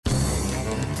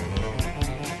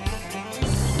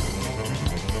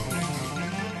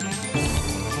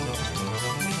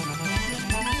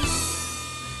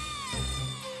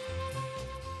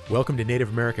Welcome to Native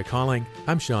America Calling.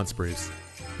 I'm Sean Spruce.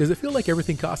 Does it feel like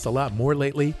everything costs a lot more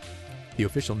lately? The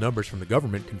official numbers from the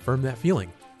government confirm that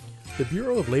feeling. The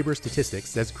Bureau of Labor Statistics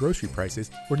says grocery prices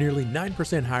were nearly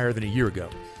 9% higher than a year ago.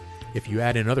 If you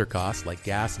add in other costs like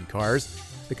gas and cars,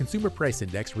 the Consumer Price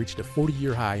Index reached a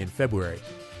 40-year high in February.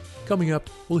 Coming up,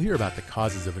 we'll hear about the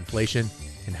causes of inflation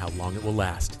and how long it will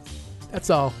last. That's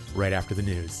all right after the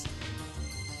news.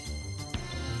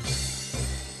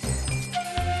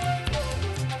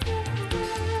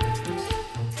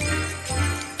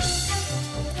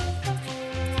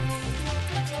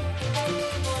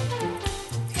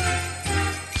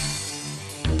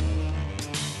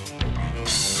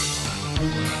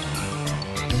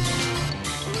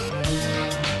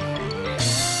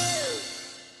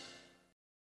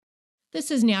 This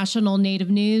is National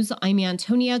Native News. I'm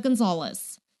Antonia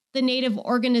Gonzalez. The Native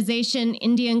organization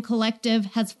Indian Collective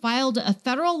has filed a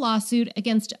federal lawsuit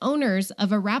against owners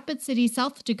of a Rapid City,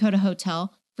 South Dakota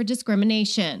hotel for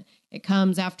discrimination. It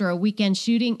comes after a weekend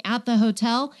shooting at the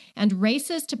hotel and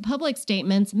racist public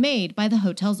statements made by the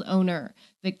hotel's owner.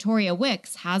 Victoria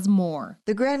Wicks has more.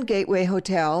 The Grand Gateway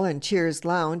Hotel and Cheers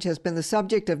Lounge has been the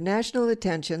subject of national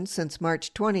attention since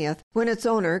March 20th, when its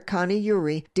owner, Connie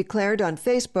Uri, declared on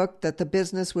Facebook that the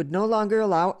business would no longer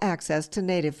allow access to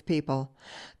Native people.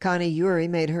 Connie Uri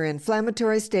made her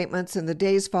inflammatory statements in the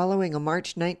days following a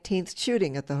March 19th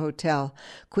shooting at the hotel.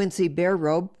 Quincy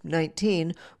Bearrobe,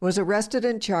 19, was arrested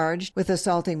and charged with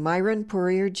assaulting Myron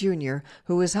Poirier Jr.,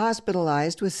 who was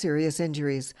hospitalized with serious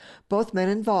injuries. Both men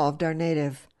involved are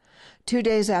Native. 2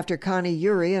 days after Connie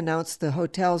Uri announced the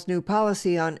hotel's new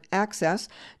policy on access,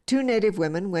 2 Native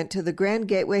women went to the Grand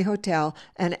Gateway Hotel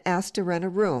and asked to rent a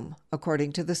room,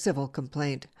 according to the civil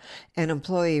complaint. An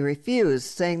employee refused,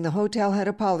 saying the hotel had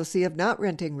a policy of not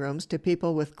renting rooms to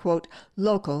people with, quote,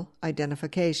 local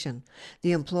identification.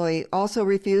 The employee also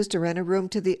refused to rent a room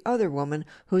to the other woman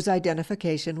whose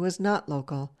identification was not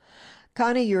local.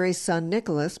 Connie Uri's son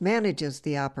Nicholas manages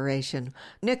the operation.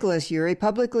 Nicholas Uri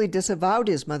publicly disavowed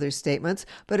his mother's statements,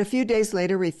 but a few days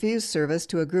later refused service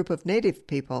to a group of Native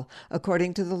people,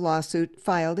 according to the lawsuit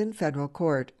filed in federal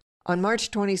court. On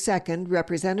March 22nd,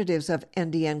 representatives of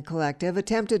NDN Collective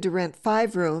attempted to rent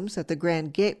 5 rooms at the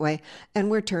Grand Gateway and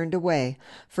were turned away,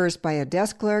 first by a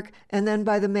desk clerk and then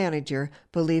by the manager,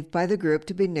 believed by the group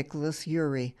to be Nicholas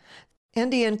Uri.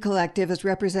 NDN Collective is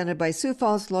represented by Sioux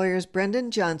Falls lawyers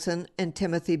Brendan Johnson and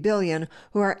Timothy Billion,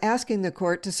 who are asking the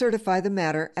court to certify the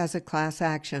matter as a class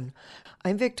action.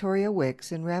 I'm Victoria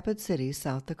Wicks in Rapid City,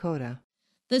 South Dakota.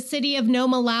 The city of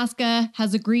Nome, Alaska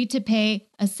has agreed to pay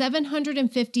a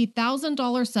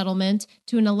 $750,000 settlement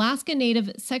to an Alaska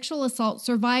Native sexual assault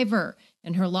survivor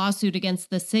in her lawsuit against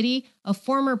the city, a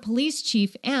former police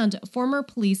chief, and former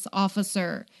police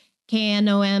officer.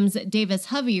 KNOM's Davis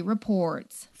Hovey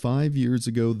reports. 5 years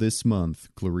ago this month,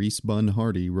 Clarice Bunn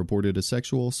Hardy reported a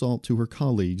sexual assault to her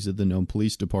colleagues at the Nome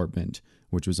Police Department,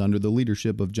 which was under the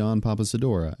leadership of John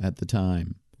Papasadora at the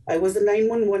time. I was a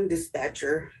 911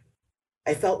 dispatcher.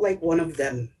 I felt like one of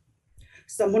them,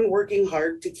 someone working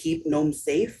hard to keep Nome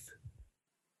safe.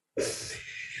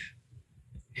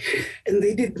 And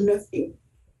they did nothing.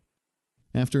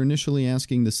 After initially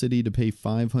asking the city to pay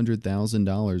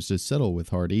 $500,000 to settle with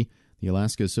Hardy, the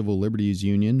Alaska Civil Liberties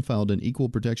Union filed an equal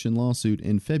protection lawsuit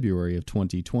in February of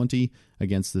 2020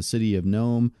 against the city of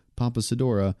Nome,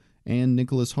 Papasadora, and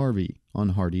Nicholas Harvey on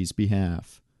Hardy's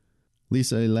behalf.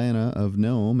 Lisa Ilana of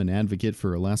Nome, an advocate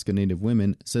for Alaska Native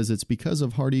women, says it's because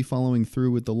of Hardy following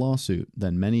through with the lawsuit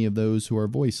that many of those who are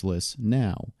voiceless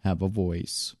now have a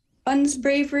voice. Bunn's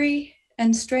bravery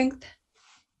and strength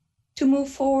to move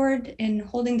forward in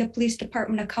holding the police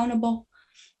department accountable.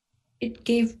 It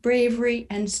gave bravery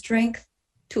and strength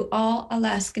to all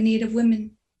Alaska Native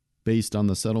women. Based on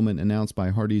the settlement announced by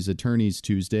Hardy's attorneys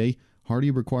Tuesday,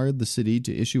 Hardy required the city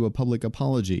to issue a public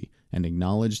apology and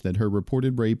acknowledge that her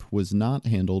reported rape was not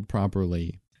handled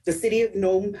properly. The city of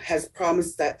Nome has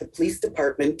promised that the police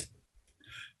department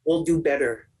will do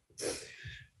better.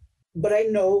 But I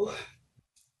know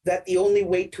that the only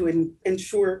way to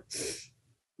ensure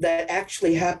that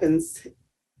actually happens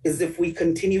is if we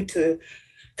continue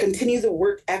the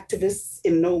work activists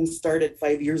in Nome started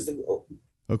 5 years ago.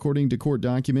 According to court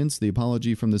documents, the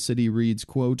apology from the city reads,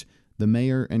 quote, "The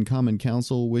mayor and common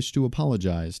council wish to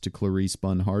apologize to Clarice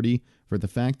Bunn Hardy for the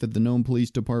fact that the Nome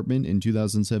Police Department in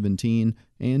 2017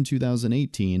 and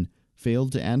 2018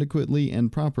 failed to adequately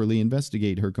and properly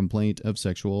investigate her complaint of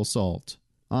sexual assault."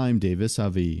 I'm Davis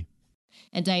Hovey.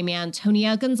 And I'm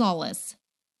Antonia Gonzalez.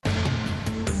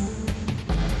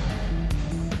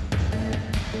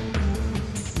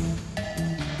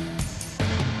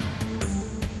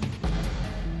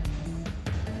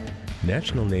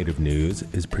 National Native News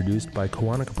is produced by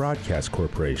Kawanak Broadcast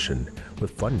Corporation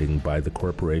with funding by the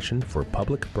Corporation for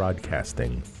Public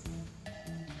Broadcasting.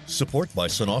 Support by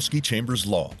Sonosky Chambers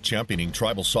Law, championing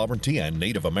tribal sovereignty and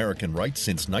Native American rights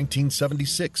since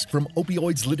 1976. From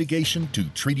opioids litigation to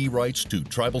treaty rights to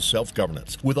tribal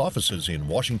self-governance. With offices in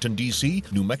Washington, D.C.,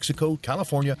 New Mexico,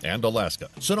 California, and Alaska.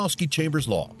 Sonosky Chambers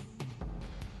Law.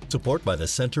 Support by the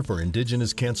Center for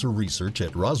Indigenous Cancer Research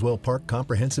at Roswell Park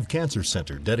Comprehensive Cancer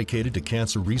Center, dedicated to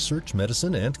cancer research,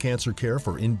 medicine, and cancer care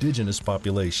for indigenous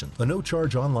population. A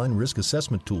no-charge online risk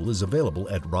assessment tool is available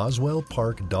at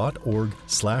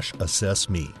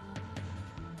roswellpark.org/assessme.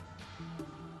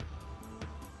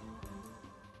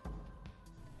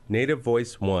 Native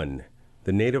Voice One,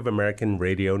 the Native American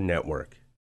Radio Network.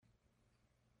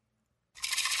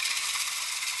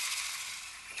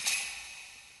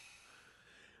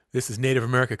 This is Native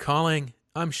America Calling.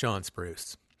 I'm Sean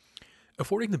Spruce.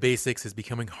 Affording the basics is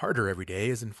becoming harder every day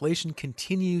as inflation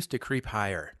continues to creep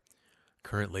higher.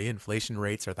 Currently, inflation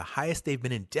rates are the highest they've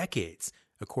been in decades,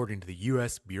 according to the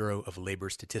U.S. Bureau of Labor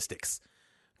Statistics.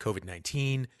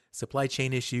 COVID-19, supply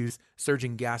chain issues,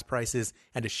 surging gas prices,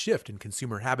 and a shift in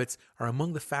consumer habits are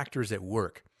among the factors at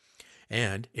work.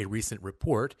 And a recent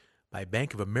report by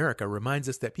Bank of America reminds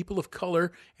us that people of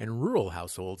color and rural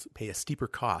households pay a steeper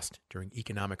cost during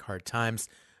economic hard times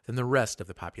than the rest of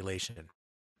the population.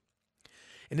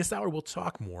 In this hour, we'll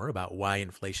talk more about why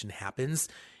inflation happens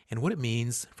and what it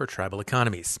means for tribal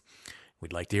economies.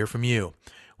 We'd like to hear from you.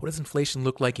 What does inflation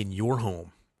look like in your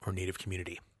home or Native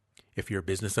community? If you're a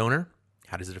business owner,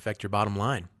 how does it affect your bottom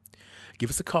line? Give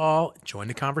us a call, join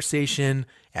the conversation.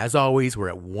 As always, we're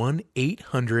at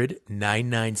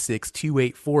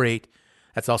 1-800-996-2848.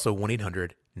 That's also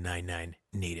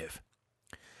 1-800-99-NATIVE.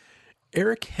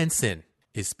 Eric Henson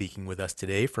is speaking with us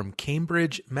today from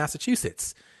Cambridge,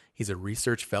 Massachusetts. He's a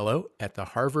research fellow at the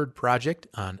Harvard Project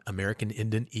on American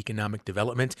Indian Economic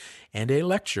Development and a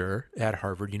lecturer at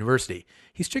Harvard University.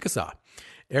 He's Chickasaw.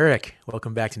 Eric,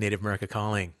 welcome back to Native America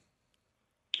Calling.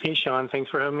 Hey, Sean. Thanks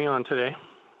for having me on today.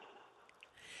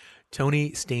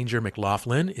 Tony Stanger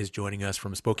McLaughlin is joining us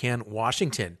from Spokane,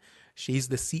 Washington. She's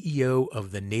the CEO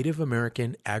of the Native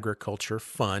American Agriculture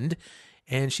Fund,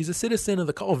 and she's a citizen of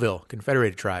the Colville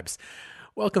Confederated Tribes.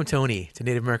 Welcome, Tony, to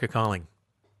Native America Calling.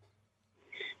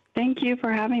 Thank you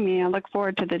for having me. I look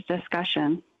forward to this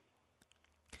discussion.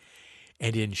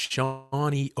 And in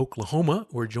Shawnee, Oklahoma,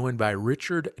 we're joined by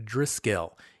Richard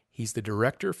Driscoll. He's the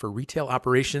Director for Retail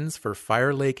Operations for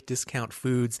Fire Lake Discount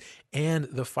Foods and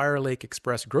the Fire Lake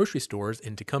Express grocery stores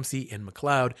in Tecumseh and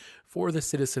McLeod for the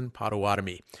Citizen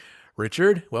Potawatomi.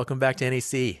 Richard, welcome back to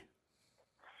NAC.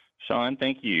 Sean,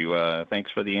 thank you. Thanks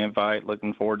for the invite.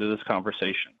 Looking forward to this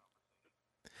conversation.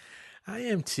 I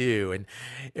am too. And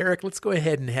Eric, let's go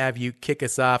ahead and have you kick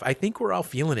us off. I think we're all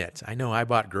feeling it. I know I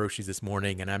bought groceries this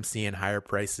morning and I'm seeing higher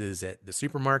prices at the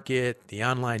supermarket, the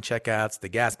online checkouts, the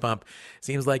gas pump.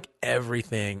 Seems like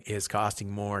everything is costing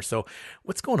more. So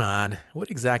what's going on? What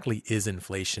exactly is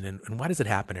inflation and why does it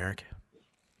happen, Eric?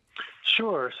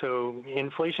 Sure. So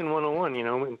inflation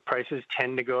 101, prices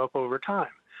tend to go up over time.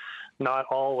 Not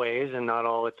always and not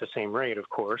all at the same rate, of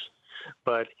course.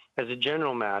 But as a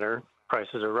general matter,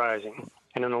 prices are rising.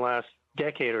 And in the last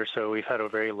decade or so, we've had a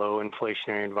very low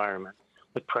inflationary environment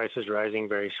with prices rising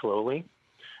very slowly. And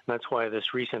that's why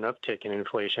this recent uptick in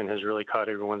inflation has really caught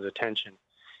everyone's attention.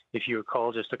 If you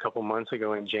recall, just a couple months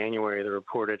ago in January, the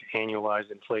reported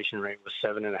annualized inflation rate was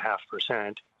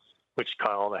 7.5%, which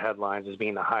caught all the headlines as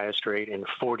being the highest rate in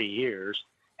 40 years.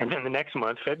 And then the next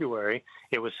month, February,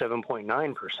 it was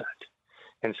 7.9%.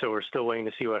 And so we're still waiting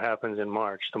to see what happens in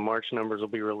March. The March numbers will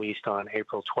be released on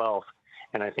April 12th.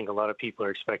 And I think a lot of people are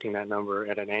expecting that number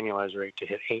at an annualized rate to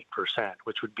hit 8%,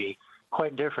 which would be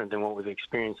quite different than what we've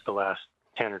experienced the last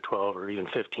 10 or 12 or even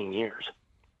 15 years.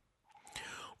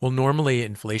 Well, normally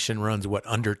inflation runs,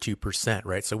 under 2%,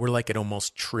 right? So we're like at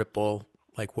almost triple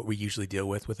like what we usually deal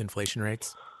with inflation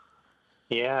rates.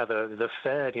 Yeah, the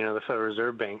Fed, the Federal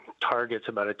Reserve Bank targets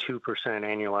about a 2%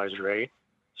 annualized rate.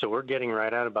 So we're getting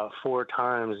right at about 4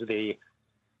 times the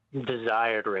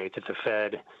desired rate that the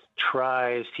Fed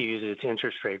tries to use its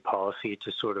interest rate policy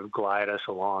to sort of glide us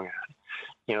along at.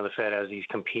 The Fed has these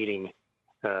competing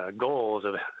goals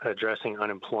of addressing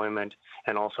unemployment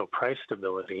and also price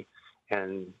stability.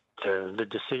 And the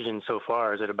decision so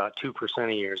far is at about 2%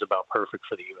 a year is about perfect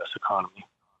for the U.S. economy.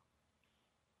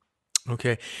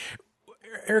 Okay.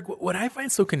 Eric, what I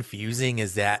find so confusing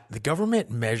is that the government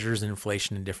measures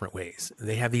inflation in different ways.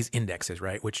 They have these indexes,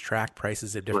 right, which track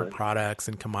prices of different products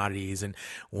and commodities. And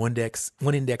one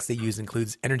index they use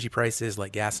includes energy prices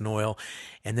like gas and oil.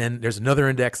 And then there's another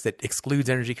index that excludes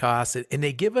energy costs. And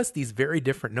they give us these very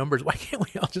different numbers. Why can't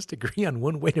we all just agree on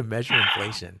one way to measure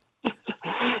inflation?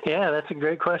 Yeah, that's a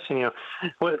great question. You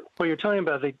know, what you're talking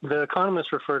about, the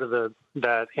economists refer to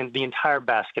that in the entire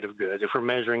basket of goods. If we're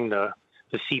measuring the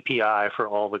CPI for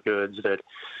all the goods that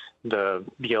the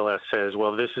BLS says,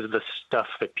 well, this is the stuff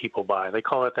that people buy. They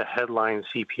call it the headline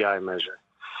CPI measure.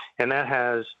 And that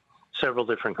has several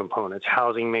different components.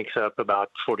 Housing makes up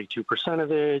about 42%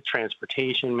 of it.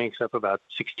 Transportation makes up about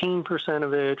 16%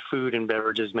 of it. Food and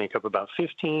beverages make up about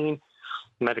 15%.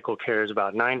 Medical care is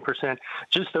about 9%.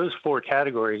 Just those four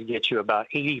categories get you about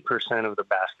 80% of the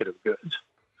basket of goods.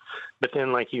 But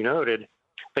then, like you noted,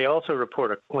 they also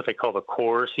report what they call the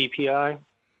core CPI.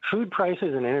 Food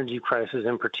prices and energy prices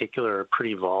in particular are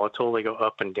pretty volatile. They go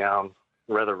up and down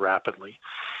rather rapidly.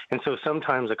 And so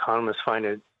sometimes economists find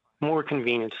it more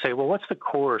convenient to say, well, what's the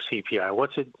core CPI?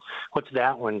 What's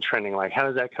that one trending like? How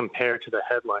does that compare to the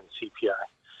headline CPI?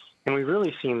 And we've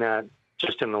really seen that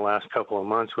just in the last couple of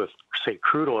months with, say,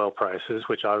 crude oil prices,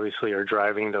 which obviously are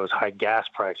driving those high gas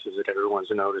prices that everyone's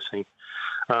noticing.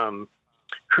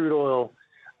 Crude oil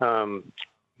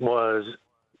was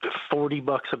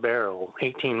 $40 a barrel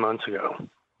 18 months ago.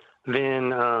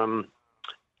 Then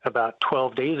about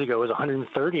 12 days ago, it was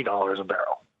 $130 a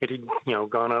barrel. It had,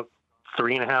 gone up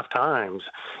 3.5 times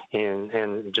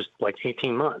in just like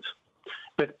 18 months.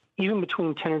 But even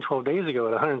between 10 and 12 days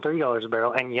ago at $130 a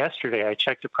barrel, and yesterday, I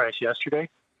checked the price yesterday,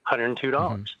 $102.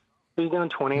 Mm-hmm. It was down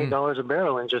 $28 a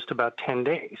barrel in just about 10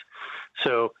 days.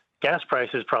 So gas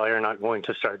prices probably are not going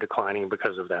to start declining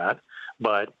because of that.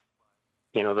 But,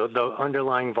 the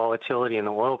underlying volatility in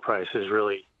the oil price is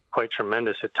really quite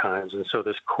tremendous at times. And so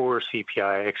this core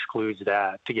CPI excludes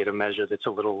that to get a measure that's a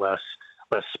little less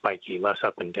spiky, less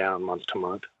up and down month to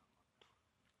month.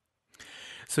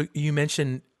 So you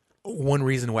mentioned one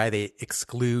reason why they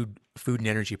exclude food and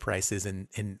energy prices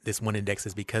in this one index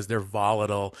is because they're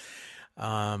volatile.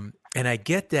 And I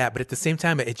get that, but at the same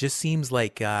time, it just seems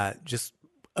like just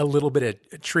a little bit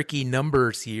of tricky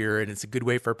numbers here. And it's a good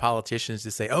way for politicians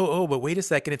to say, oh, but wait a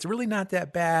second, it's really not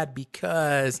that bad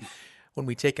because when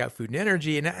we take out food and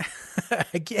energy, and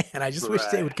again, I just wish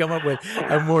they would come up with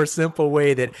a more simple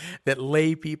way that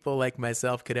lay people like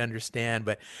myself could understand.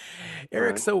 But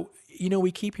Eric, so,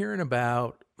 we keep hearing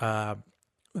about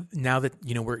now that,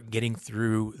 we're getting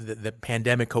through the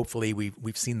pandemic, hopefully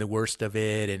we've seen the worst of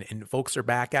it and folks are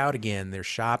back out again. They're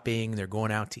shopping, they're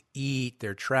going out to eat,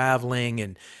 they're traveling,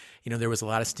 and, there was a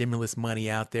lot of stimulus money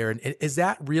out there. And is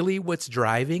that really what's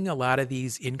driving a lot of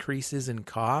these increases in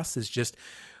costs, is just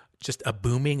a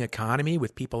booming economy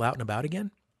with people out and about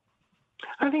again?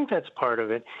 I think that's part of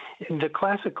it. The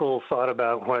classical thought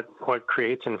about what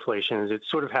creates inflation is it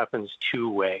sort of happens two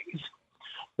ways.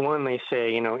 One, they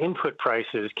say, input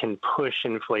prices can push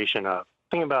inflation up.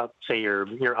 Think about, say, your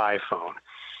iPhone.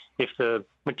 If the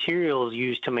materials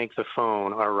used to make the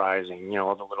phone are rising,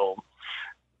 all the little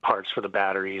parts for the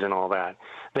batteries and all that,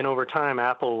 then over time,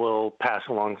 Apple will pass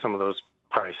along some of those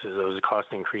prices, those cost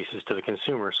increases to the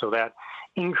consumer. So that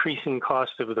increasing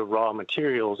cost of the raw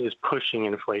materials is pushing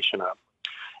inflation up.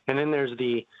 And then there's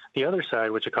the other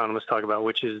side, which economists talk about,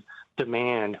 which is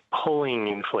demand pulling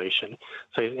inflation.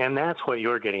 So, and that's what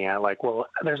you're getting at. Like, well,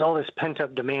 there's all this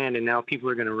pent-up demand, and now people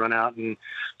are going to run out and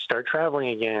start traveling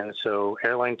again. So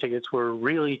airline tickets were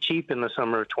really cheap in the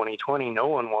summer of 2020. No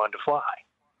one wanted to fly.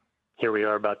 Here we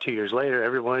are about 2 years later.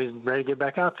 Everybody's ready to get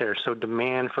back out there. So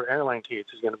demand for airline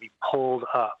tickets is going to be pulled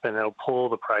up, and it'll pull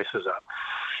the prices up.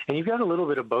 And you've got a little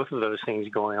bit of both of those things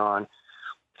going on.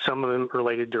 Some of them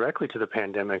related directly to the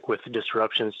pandemic with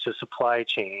disruptions to supply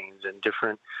chains and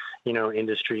different,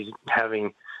 industries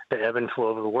having the ebb and flow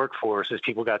of the workforce as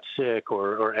people got sick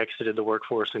or exited the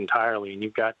workforce entirely. And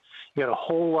you've got a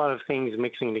whole lot of things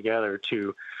mixing together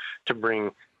to bring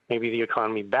maybe the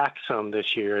economy back some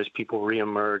this year as people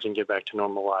reemerge and get back to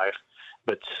normal life.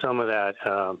 But some of that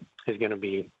is going to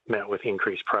be met with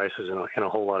increased prices in a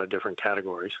whole lot of different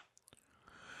categories.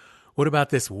 What about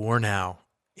this war now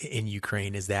in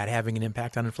Ukraine? Is that having an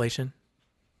impact on inflation?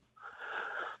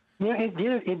 Yeah, it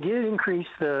did increase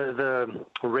the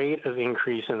rate of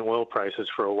increase in oil prices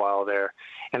for a while there.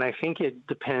 And I think it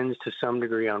depends to some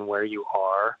degree on where you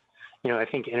are. I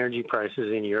think energy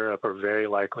prices in Europe are very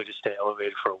likely to stay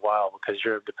elevated for a while because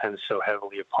Europe depends so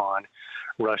heavily upon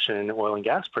Russian oil and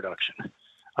gas production.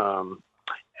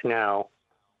 Now,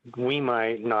 we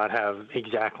might not have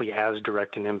exactly as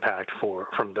direct an impact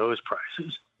from those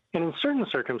prices. And in certain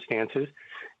circumstances,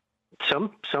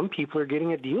 some people are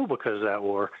getting a deal because of that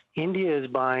war. India is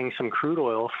buying some crude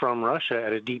oil from Russia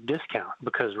at a deep discount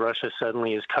because Russia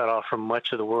suddenly is cut off from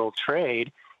much of the world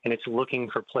trade, and it's looking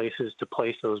for places to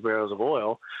place those barrels of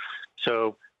oil.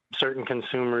 So certain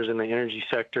consumers in the energy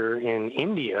sector in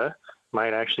India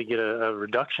might actually get a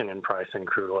reduction in price in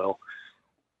crude oil.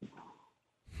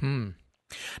 Now,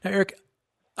 Eric,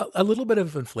 a little bit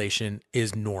of inflation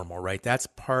is normal, right? That's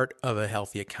part of a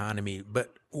healthy economy.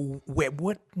 But at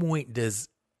what point does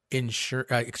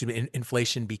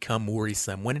inflation become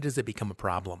worrisome? When does it become a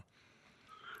problem?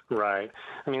 Right.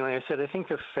 I mean, like I said, I think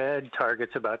the Fed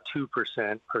targets about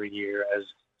 2% per year as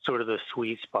sort of the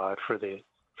sweet spot for the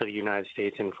United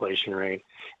States inflation rate.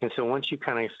 And so once you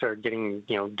kind of start getting,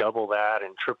 double that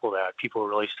and triple that, people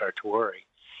really start to worry.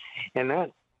 And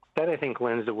that I think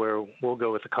lends to where we'll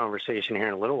go with the conversation here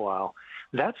in a little while.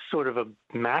 That's sort of a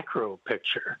macro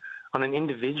picture. On an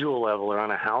individual level or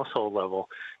on a household level,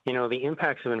 the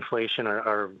impacts of inflation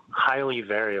are highly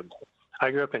variable.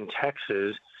 I grew up in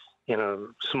Texas in a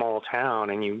small town,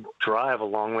 and you drive a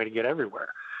long way to get everywhere.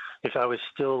 If I was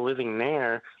still living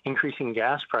there, increasing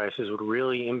gas prices would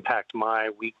really impact my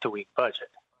week-to-week budget.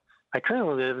 I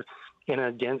currently live in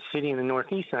a dense city in the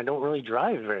Northeast, and I don't really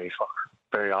drive very far,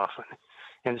 very often.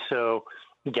 And so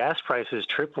gas prices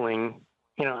tripling,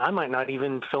 I might not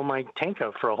even fill my tank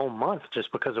up for a whole month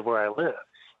just because of where I live.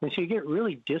 And so you get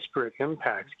really disparate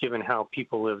impacts given how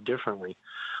people live differently.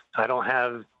 I don't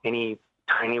have any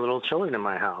tiny little children in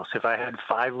my house. If I had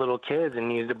 5 little kids and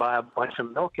needed to buy a bunch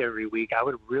of milk every week, I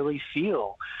would really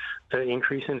feel the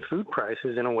increase in food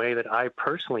prices in a way that I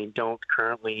personally don't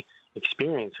currently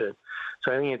experience it.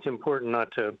 So I think it's important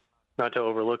not to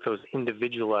overlook those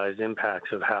individualized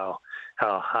impacts of how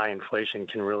high inflation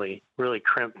can really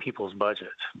crimp people's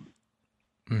budgets.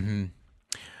 Mm-hmm.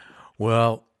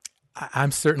 Well,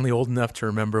 I'm certainly old enough to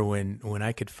remember when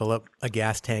I could fill up a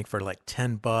gas tank for like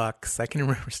 $10. I can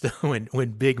remember still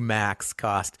when Big Macs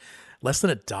cost less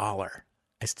than $1.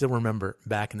 I still remember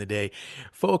back in the day.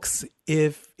 Folks,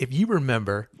 if you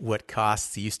remember what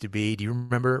costs used to be, do you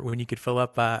remember when you could fill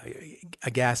up a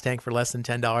gas tank for less than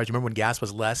 $10? Do you remember when gas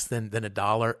was less than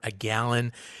 $1 a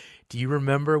gallon? Do you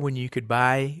remember when you could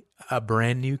buy a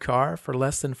brand new car for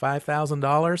less than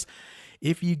 $5,000?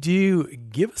 If you do,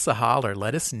 give us a holler.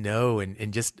 Let us know,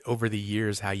 and just over the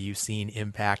years how you've seen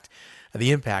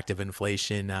the impact of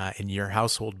inflation in your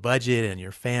household budget and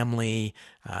your family.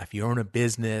 If you own a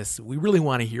business, we really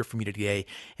want to hear from you today.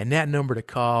 And that number to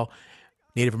call,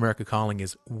 Native America Calling,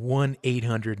 is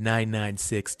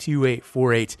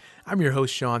 1-800-996-2848. I'm your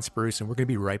host, Sean Spruce, and we're going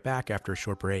to be right back after a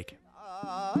short break.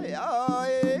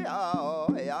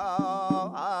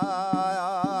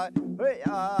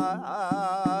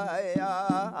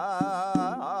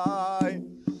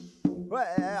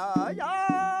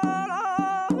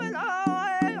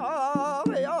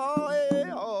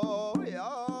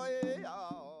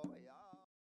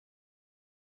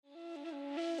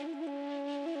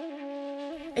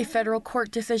 A federal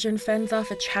court decision fends off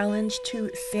a challenge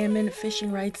to salmon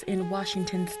fishing rights in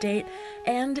Washington state,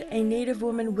 and a Native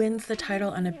woman wins the title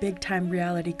on a big-time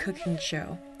reality cooking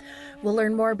show. We'll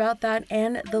learn more about that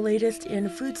and the latest in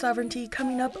food sovereignty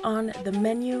coming up on the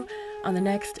menu on the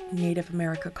next Native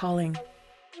America Calling.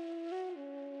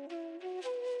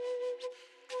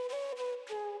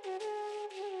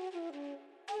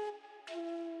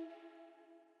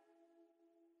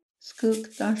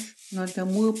 Skugdash na the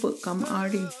Murpuk kam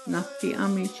Ari na the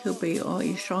Ami Chube or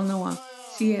Ishanawa.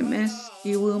 CMS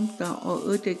the Wormta or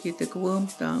Uteki the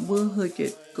Wormta will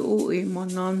hudget go a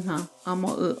mononha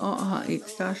amo aha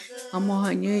extash amo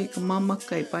hanye mama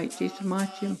kai by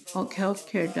Jismachim or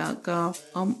healthcare.gov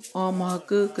ama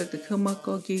gurka the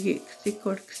Kumako gigit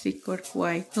sikor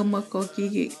kwai Kumako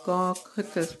gigit gog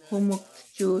hutas humuk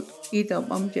jute either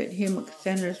bumjet himuk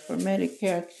centers for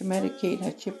Medicare to Medicaid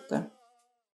hachipka.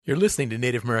 You're listening to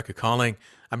Native America Calling.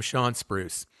 I'm Sean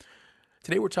Spruce.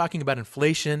 Today we're talking about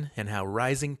inflation and how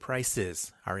rising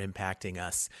prices are impacting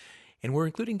us. And we're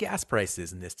including gas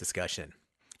prices in this discussion.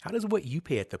 How does what you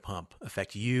pay at the pump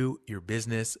affect you, your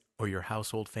business, or your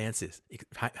household finances?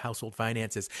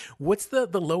 What's the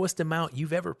lowest amount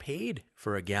you've ever paid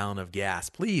for a gallon of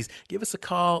gas? Please give us a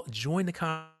call. Join the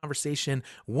conversation.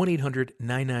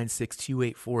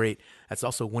 1-800-996-2848. That's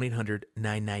also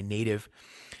 1-800-99-NATIVE.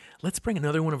 Let's bring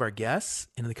another one of our guests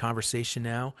into the conversation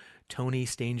now, Tony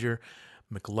Stanger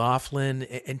McLaughlin.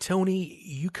 And Tony,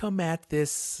 you come at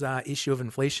this issue of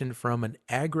inflation from an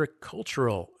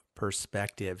agricultural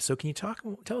perspective. So can you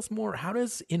tell us more? How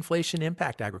does inflation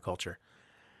impact agriculture?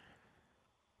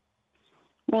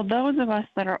 Well, those of us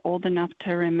that are old enough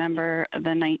to remember the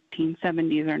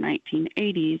 1970s or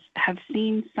 1980s have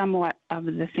seen somewhat of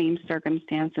the same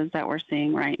circumstances that we're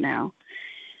seeing right now.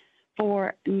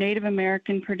 For Native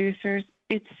American producers,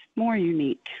 it's more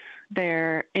unique.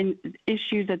 Their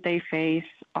issues that they face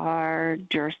are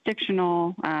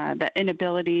jurisdictional, the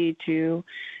inability to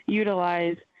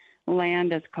utilize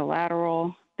land as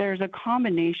collateral. There's a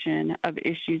combination of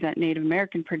issues that Native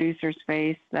American producers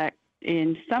face that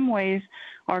in some ways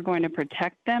are going to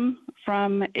protect them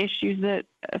from issues that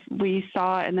we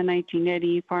saw in the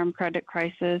 1980 farm credit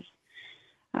crisis,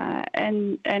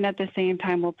 and at the same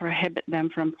time will prohibit them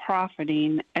from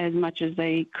profiting as much as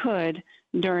they could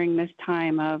during this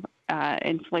time of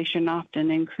inflation often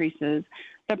increases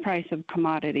the price of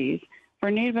commodities.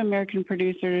 For Native American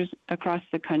producers across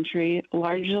the country,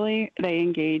 largely they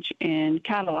engage in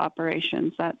cattle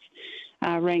operations. That's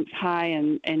ranks high,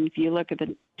 and if you look at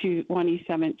the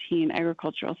 2017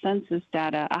 agricultural census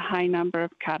data, a high number of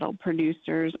cattle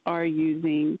producers are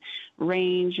using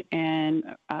range and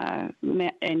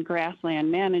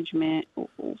grassland management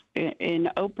in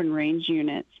open range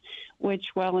units, which,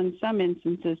 while in some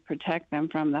instances protect them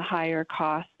from the higher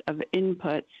cost of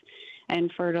inputs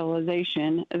and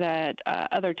fertilization that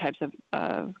other types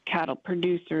of cattle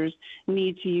producers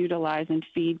need to utilize and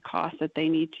feed costs that they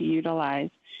need to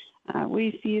utilize.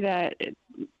 We see that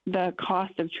the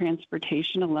cost of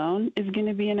transportation alone is going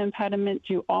to be an impediment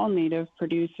to all Native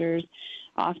producers,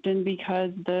 often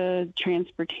because the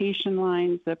transportation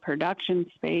lines, the production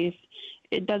space,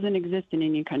 it doesn't exist in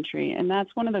Indian country. And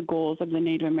that's one of the goals of the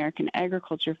Native American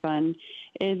Agriculture Fund,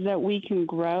 is that we can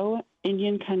grow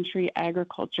Indian country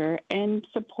agriculture and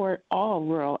support all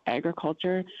rural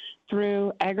agriculture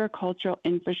through agricultural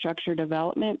infrastructure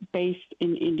development based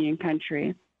in Indian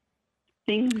country.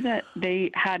 Things that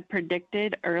they had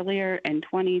predicted earlier in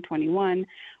 2021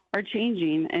 are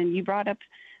changing. And you brought up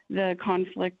the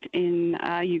conflict in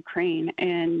Ukraine.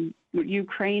 And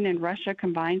Ukraine and Russia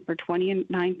combined for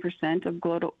 29% of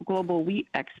global wheat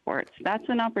exports. That's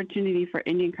an opportunity for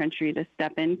Indian country to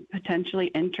step in,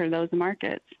 potentially enter those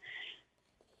markets.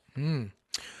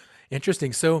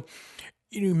 Interesting. So,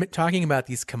 talking about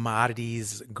these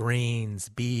commodities, grains,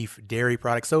 beef, dairy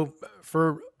products. So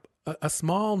for a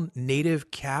small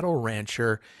native cattle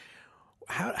rancher,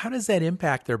 how does that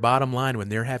impact their bottom line when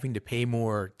they're having to pay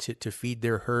more to feed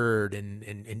their herd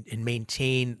and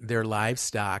maintain their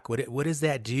livestock? What does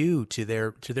that do to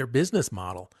their business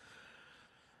model?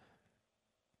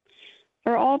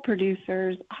 For all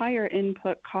producers, higher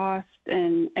input costs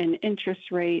and interest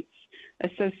rates,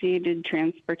 associated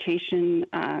transportation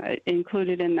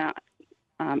included in that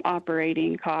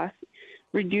operating cost,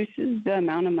 reduces the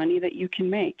amount of money that you can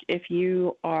make. If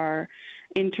you are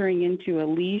entering into a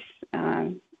lease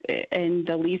and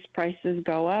the lease prices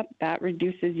go up, that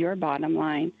reduces your bottom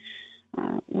line.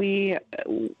 We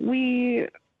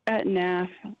at NAF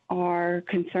are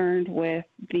concerned with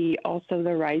also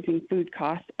the rising food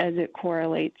costs as it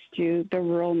correlates to the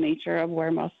rural nature of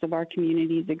where most of our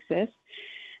communities exist,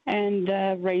 and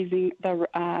raising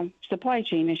the supply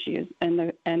chain issues and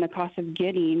the cost of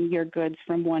getting your goods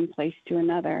from one place to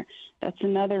another. That's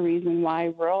another reason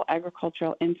why rural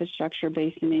agricultural infrastructure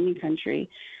based in any country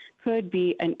could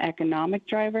be an economic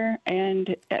driver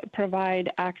and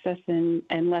provide access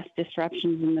and less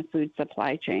disruptions in the food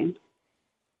supply chain.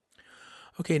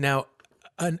 Okay, now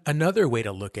another way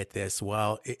to look at this,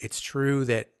 while it's true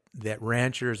that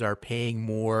ranchers are paying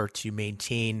more to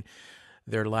maintain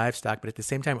their livestock, but at the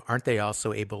same time, aren't they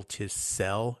also able to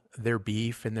sell their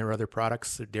beef and their other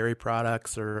products, dairy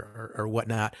products or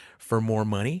whatnot, for more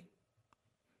money?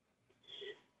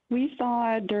 We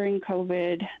saw during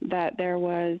COVID that there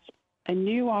was a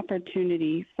new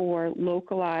opportunity for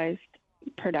localized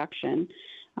production,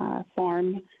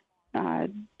 farm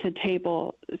to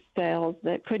table sales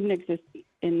that couldn't exist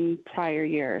in prior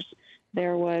years.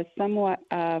 There was somewhat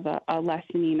of a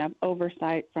lessening of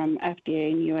oversight from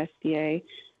FDA and USDA,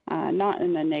 not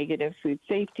in a negative food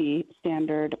safety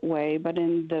standard way, but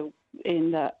in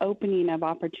the opening of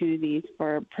opportunities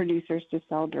for producers to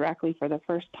sell directly for the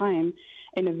first time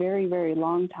in a very, very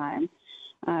long time.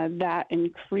 That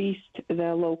increased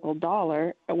the local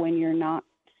dollar when you're not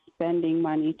spending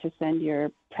money to send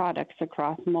your products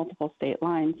across multiple state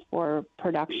lines for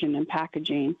production and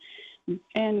packaging.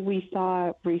 And we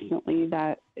saw recently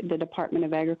that the Department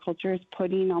of Agriculture is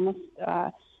putting almost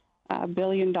 $1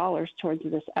 billion towards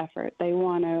this effort. They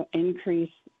want to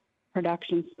increase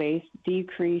production space,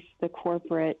 decrease the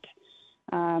corporate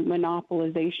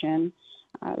monopolization.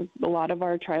 A lot of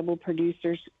our tribal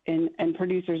producers and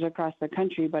producers across the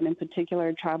country, but in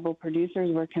particular tribal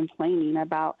producers, were complaining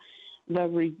about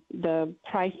the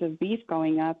price of beef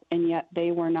going up, and yet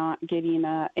they were not getting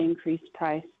an increased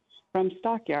price from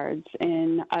stockyards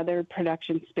and other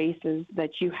production spaces that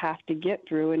you have to get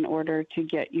through in order to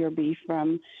get your beef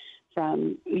from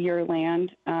your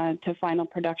land to final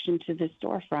production to the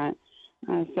storefront.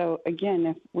 So again,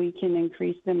 if we can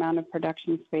increase the amount of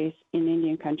production space in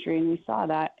Indian country, and we saw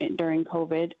that during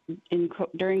COVID,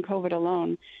 during COVID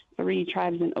alone, 3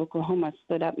 tribes in Oklahoma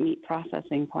stood up meat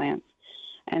processing plants.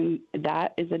 And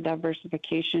that is a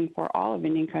diversification for all of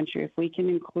Indian country. If we can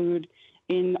include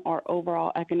in our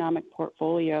overall economic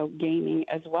portfolio gaming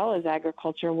as well as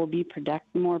agriculture, will be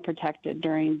more protected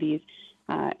during these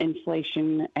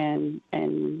inflation and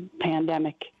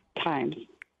pandemic times.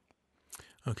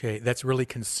 Okay, that's really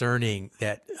concerning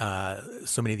that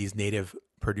so many of these native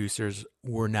producers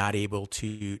were not able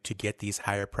to get these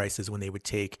higher prices when they would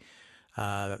take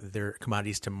their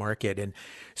commodities to market. And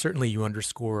certainly you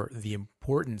underscore the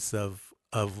importance of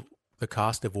the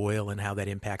cost of oil and how that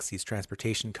impacts these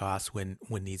transportation costs when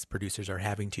these producers are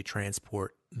having to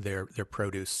transport their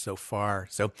produce so far.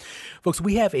 So, folks,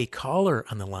 we have a caller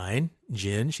on the line,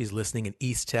 Jen. She's listening in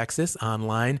East Texas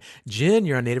online. Jen,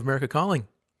 you're on Native America Calling.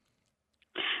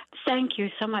 Thank you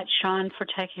so much, Sean, for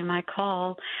taking my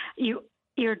call.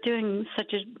 You're doing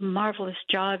such a marvelous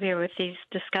job here with these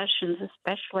discussions,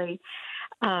 especially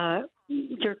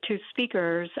your 2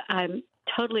 speakers. I'm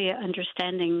totally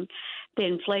understanding the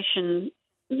inflation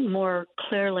more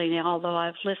clearly now, although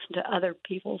I've listened to other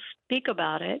people speak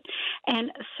about it.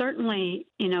 And certainly,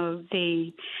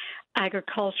 the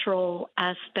agricultural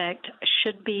aspect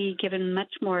should be given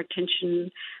much more attention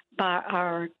by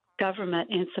our government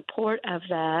in support of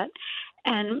that.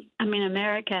 And I mean,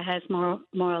 America has more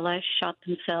or less shot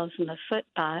themselves in the foot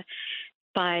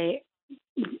by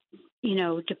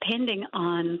depending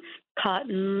on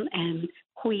cotton and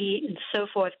wheat and so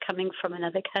forth coming from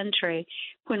another country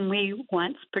when we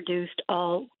once produced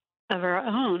all of our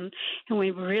own. And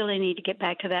we really need to get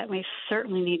back to that. We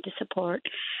certainly need to support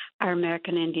our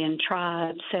American Indian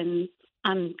tribes. And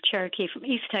I'm Cherokee from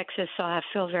East Texas, so I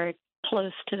feel very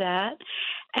close to that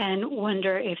and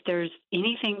wonder if there's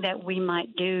anything that we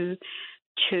might do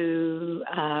to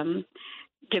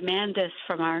demand this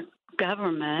from our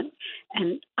government.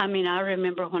 And I mean, I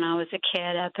remember when I was a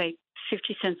kid, I paid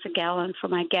 50 cents a gallon for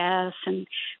my gas, and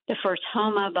the first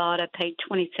home I bought, I paid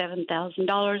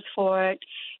 $27,000 for it.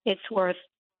 It's worth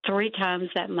 3 times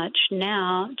that much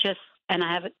now, and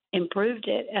I haven't improved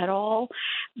it at all.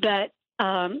 But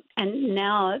and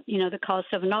now, the cost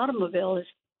of an automobile is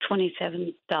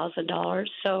 $27,000.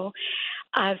 So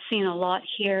I've seen a lot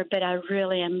here, but I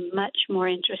really am much more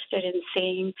interested in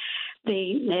seeing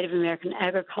the Native American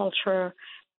agriculture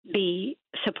be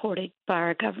supported by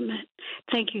our government.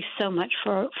 Thank you so much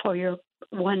for your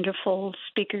wonderful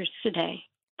speakers today.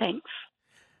 Thanks.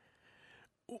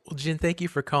 Well, Jen, thank you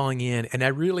for calling in, and I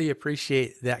really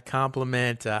appreciate that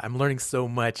compliment. I'm learning so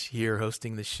much here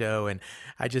hosting the show, and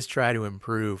I just try to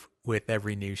improve with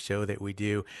every new show that we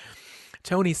do.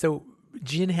 Tony, so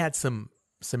Jen had some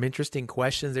interesting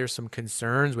questions. There's some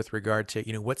concerns with regard to,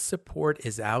 what support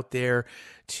is out there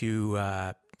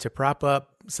to prop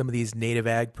up some of these native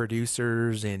ag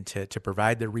producers and to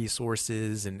provide the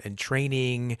resources and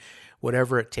training,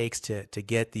 whatever it takes to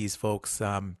get these folks,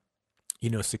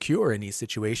 secure in these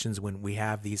situations when we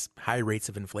have these high rates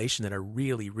of inflation that are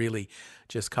really, really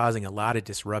just causing a lot of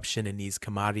disruption in these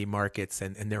commodity markets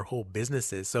and their whole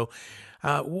businesses. So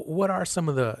what are some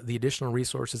of the additional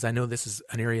resources? I know this is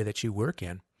an area that you work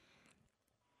in.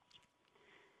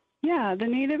 Yeah, the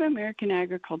Native American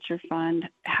Agriculture Fund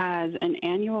has an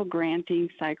annual granting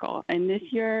cycle, and this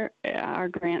year our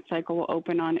grant cycle will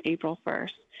open on April 1st.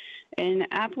 And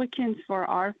applicants for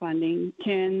our funding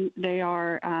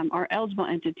our eligible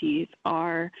entities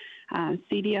are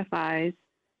CDFIs,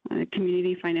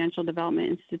 Community Financial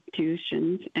Development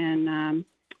Institutions, and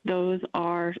those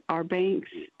are our banks,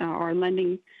 our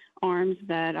lending arms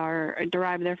that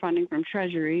derive their funding from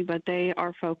Treasury, but they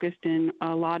are focused in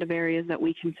a lot of areas that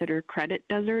we consider credit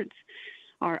deserts.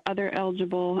 Our other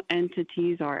eligible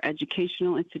entities are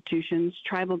educational institutions,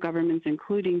 tribal governments,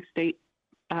 including state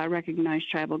recognized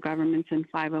tribal governments, and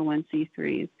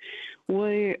 501c3s.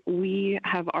 We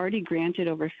have already granted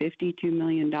over $52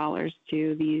 million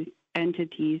to these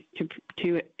entities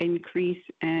to increase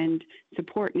and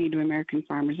support Native American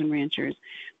farmers and ranchers.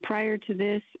 Prior to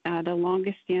this, the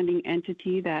longest standing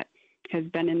entity that has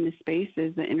been in this space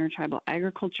is the Intertribal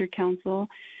Agriculture Council,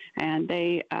 and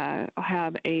they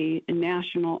have a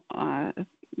national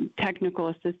technical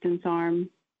assistance arm.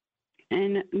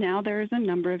 And now there's a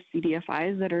number of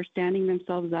CDFIs that are standing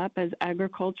themselves up as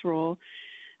agricultural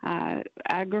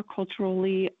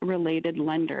agriculturally related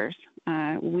lenders.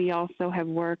 We also have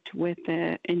worked with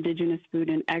the Indigenous Food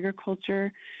and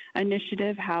Agriculture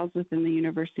Initiative housed within the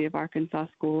University of Arkansas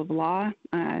School of Law.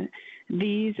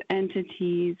 These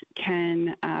entities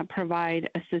can provide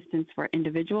assistance for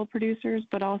individual producers,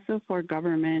 but also for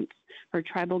governments, for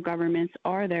tribal governments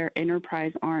or their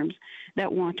enterprise arms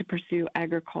that want to pursue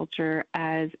agriculture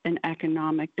as an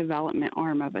economic development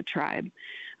arm of a tribe.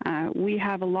 We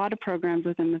have a lot of programs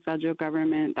within the federal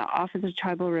government. The Office of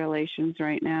Tribal Relations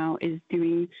right now is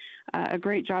doing a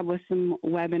great job with some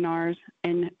webinars,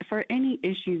 and for any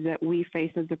issues that we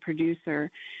face as a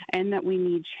producer and that we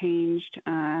need changed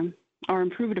or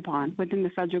improved upon within the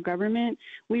federal government,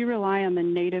 we rely on the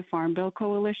Native Farm Bill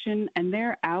Coalition, and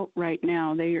they're out right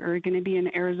now. They are going to be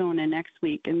in Arizona next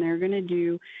week, and they're going to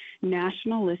do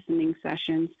national listening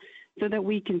sessions so that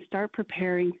we can start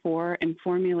preparing for and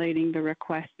formulating the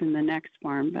request in the next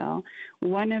Farm Bill.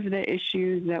 One of the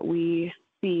issues that we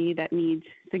see that needs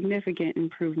significant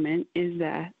improvement is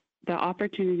the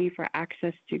opportunity for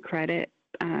access to credit,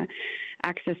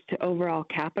 access to overall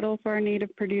capital for our Native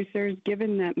producers,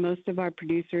 given that most of our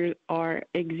producers are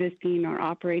existing or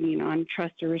operating on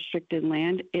trust or restricted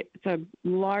land. It's a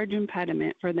large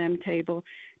impediment for them to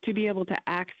be able to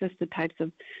access the types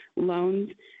of loans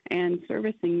and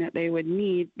servicing that they would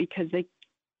need because they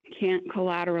can't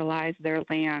collateralize their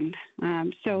land.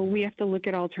 So we have to look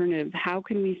at alternatives. How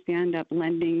can we stand up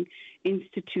lending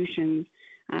institutions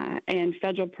and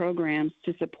federal programs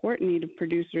to support Native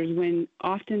producers when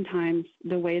oftentimes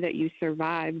the way that you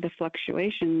survive the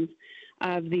fluctuations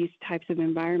of these types of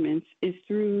environments is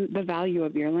through the value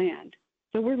of your land?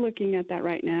 So we're looking at that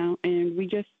right now, and we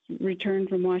just returned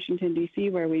from Washington, D.C.,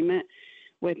 where we met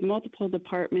with multiple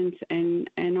departments and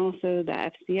also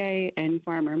the FCA and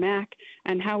Farmer Mac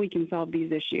and how we can solve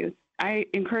these issues. I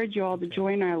encourage you all to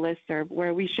join our listserv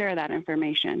where we share that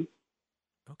information.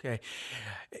 Okay.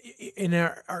 And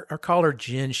our caller,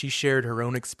 Jen, she shared her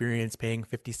own experience paying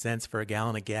 50 cents for a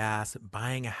gallon of gas,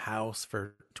 buying a house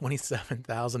for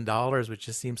 $27,000, which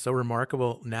just seems so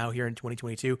remarkable now here in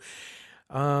 2022.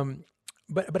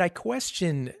 But I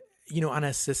question, on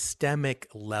a systemic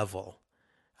level,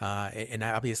 and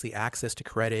obviously access to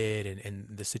credit and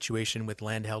the situation with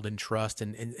land held in trust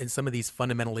and some of these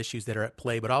fundamental issues that are at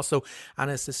play, but also on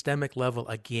a systemic level,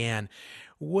 again,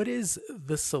 what is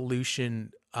the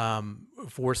solution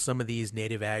for some of these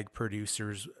native ag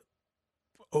producers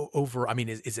over? I mean,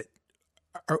 do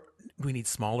we need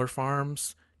smaller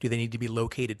farms? Do they need to be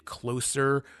located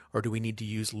closer, or do we need to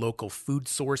use local food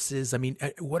sources? I mean,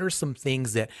 what are some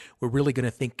things that we're really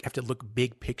going to have to look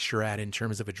big picture at in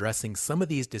terms of addressing some of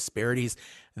these disparities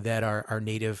that our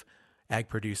native ag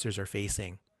producers are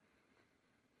facing?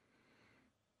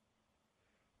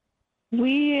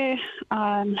 We,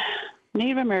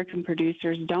 Native American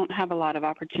producers don't have a lot of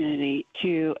opportunity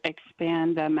to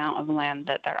expand the amount of land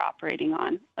that they're operating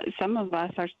on. Some of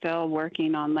us are still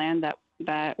working on land that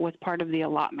was part of the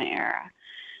allotment era.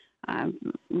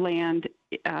 Land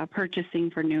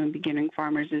purchasing for new and beginning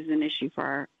farmers is an issue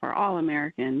for all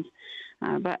Americans.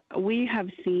 But we have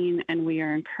seen, and we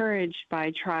are encouraged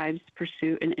by tribes'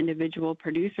 pursuit and individual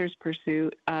producers'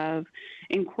 pursuit of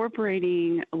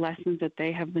incorporating lessons that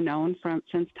they have known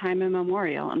since time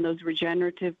immemorial, and those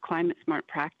regenerative climate-smart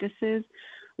practices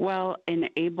will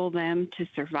enable them to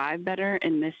survive better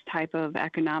in this type of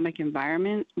economic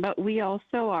environment. But we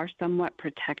also are somewhat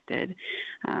protected.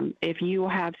 If you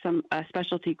have a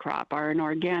specialty crop or an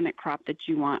organic crop that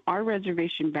you want, our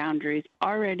reservation boundaries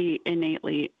already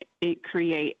innately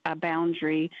create a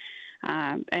boundary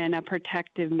and a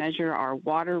protective measure. Our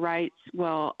water rights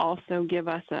will also give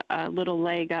us a little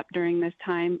leg up during this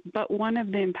time. But one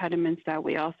of the impediments that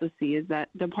we also see is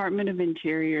that Department of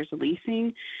Interior's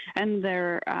leasing and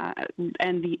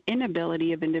the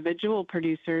inability of individual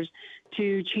producers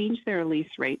to change their lease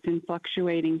rates in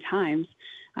fluctuating times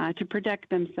to protect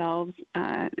themselves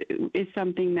is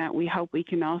something that we hope we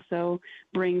can also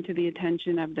bring to the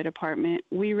attention of the department.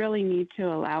 We really need to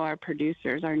allow our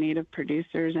producers, our native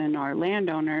producers and our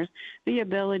landowners, the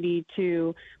ability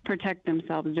to protect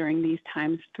themselves during these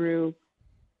times through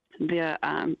their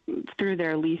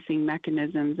leasing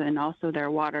mechanisms and also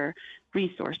their water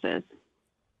resources.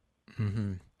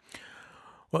 Mm-hmm.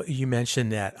 Well, you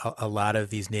mentioned that a lot of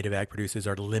these native ag producers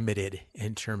are limited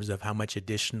in terms of how much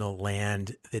additional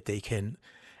land that they can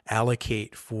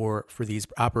allocate for these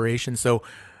operations. So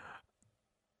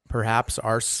perhaps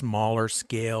our smaller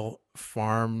scale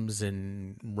farms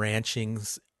and ranching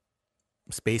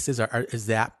spaces, is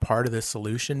that part of the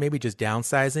solution? Maybe just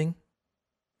downsizing?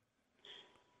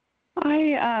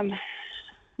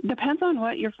 Depends on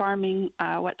what you're farming,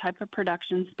 what type of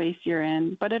production space you're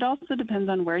in, but it also depends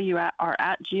on where you are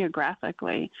at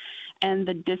geographically and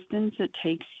the distance it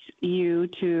takes you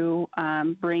to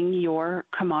bring your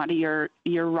commodity or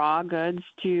your raw goods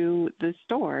to the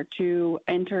store to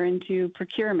enter into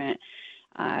procurement.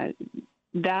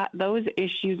 Those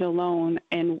issues alone,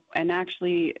 and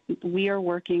actually we are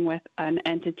working with an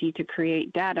entity to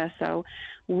create data. So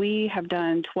we have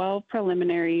done 12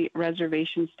 preliminary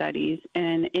reservation studies,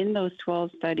 and in those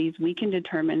 12 studies, we can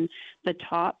determine the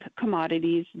top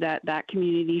commodities that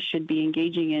community should be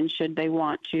engaging in should they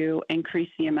want to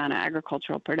increase the amount of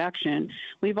agricultural production.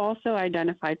 We've also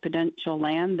identified potential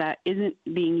land that isn't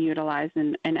being utilized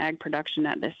in ag production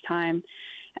at this time,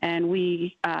 and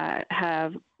we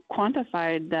have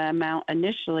quantified the amount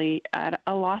initially at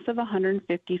a loss of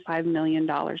 $155 million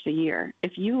a year.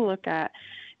 If you look at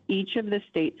each of the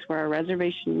states where a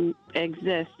reservation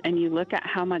exists and you look at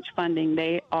how much funding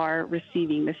they are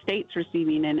receiving, the states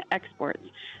receiving in exports,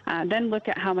 then look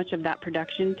at how much of that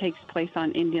production takes place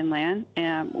on Indian land.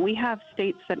 We have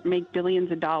states that make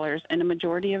billions of dollars, and a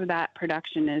majority of that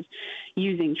production is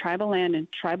using tribal land and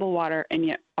tribal water, and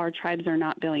yet our tribes are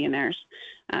not billionaires.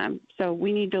 So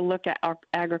we need to look at our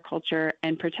agriculture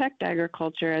and protect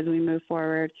agriculture as we move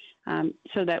forward,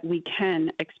 so that we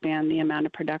can expand the amount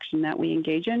of production that we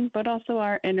engage in, but also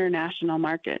our international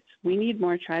markets. We need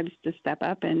more tribes to step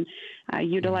up and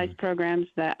utilize programs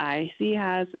that IAC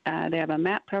has. They have a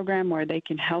MAP program where they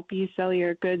can help you sell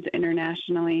your goods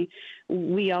internationally.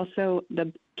 We also,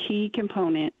 the key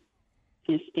component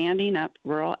is standing up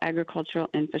rural agricultural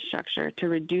infrastructure to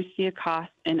reduce the cost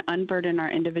and unburden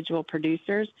our individual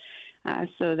producers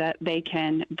so that they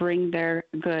can bring their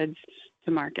goods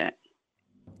to market.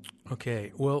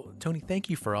 Okay. Well, Tony, thank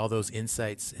you for all those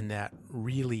insights and that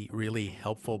really, really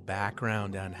helpful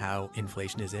background on how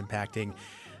inflation is impacting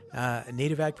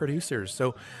native ag producers.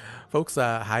 So, folks,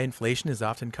 high inflation is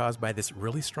often caused by this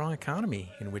really strong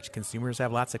economy in which consumers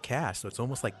have lots of cash. So it's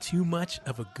almost like too much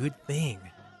of a good thing.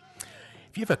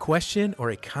 If you have a question or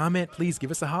a comment, please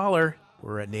give us a holler.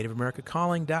 We're at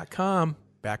NativeAmericaCalling.com.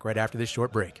 Back right after this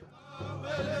short break.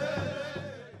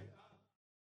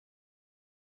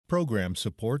 Program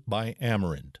support by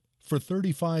Amerind. For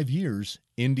 35 years,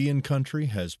 Indian Country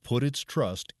has put its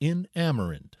trust in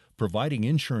Amerind, providing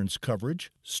insurance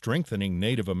coverage, strengthening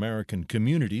Native American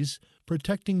communities,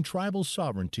 protecting tribal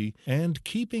sovereignty, and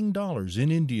keeping dollars in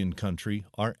Indian Country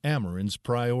are Amerind's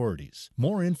priorities.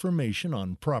 More information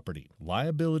on property,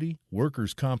 liability,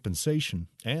 workers' compensation,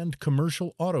 and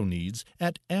commercial auto needs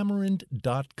at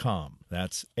Amerind.com.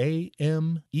 That's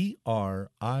AMERIND.com.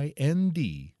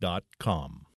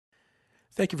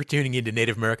 Thank you for tuning in to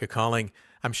Native America Calling.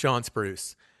 I'm Sean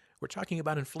Spruce. We're talking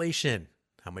about inflation,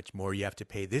 how much more you have to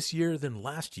pay this year than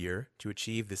last year to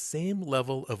achieve the same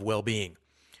level of well-being.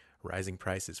 Rising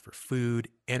prices for food,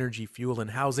 energy, fuel,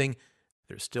 and housing.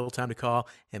 There's still time to call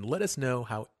and let us know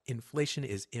how inflation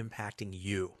is impacting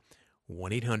you.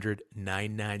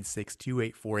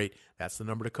 1-800-996-2848. That's the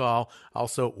number to call.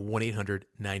 Also,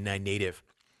 1-800-99-NATIVE.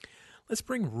 Let's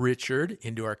bring Richard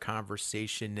into our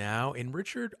conversation now. And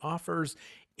Richard offers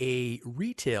a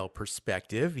retail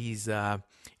perspective. He's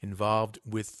involved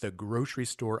with the grocery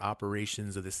store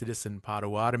operations of the Citizen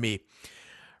Potawatomi.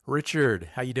 Richard,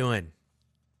 how you doing?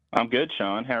 I'm good,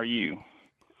 Sean. How are you?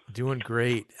 Doing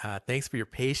great. Thanks for your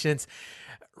patience.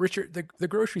 Richard, the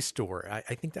grocery store,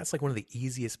 I think that's like one of the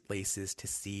easiest places to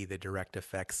see the direct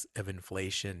effects of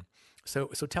inflation. So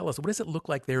tell us, what does it look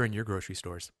like there in your grocery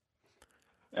stores?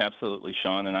 Absolutely,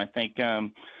 Sean. And I think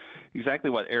exactly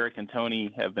what Eric and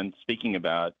Tony have been speaking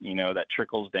about, that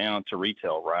trickles down to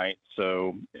retail, right?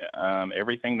 So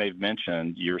everything they've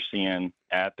mentioned, you're seeing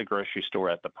at the grocery store,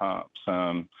 at the pumps.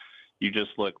 You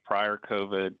just look prior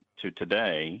COVID to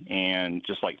today, and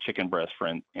just like chicken breast, for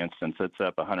instance, it's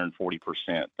up 140%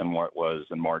 than what it was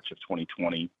in March of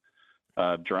 2020.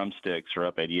 Drumsticks are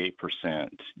up 88%.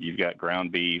 You've got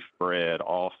ground beef, bread,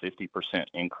 all 50%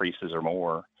 increases or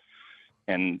more.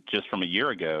 And just from a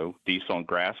year ago, diesel and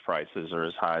gas prices are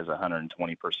as high as 120%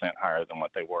 higher than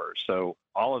what they were. So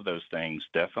all of those things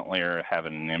definitely are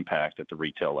having an impact at the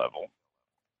retail level.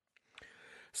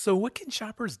 So what can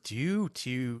shoppers do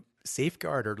to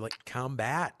safeguard or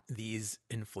combat these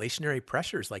inflationary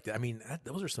pressures like that? I mean,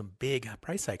 those are some big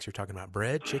price hikes you're talking about.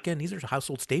 Bread, chicken, these are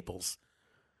household staples.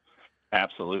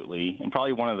 Absolutely. And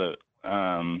probably one of the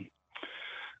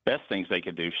best things they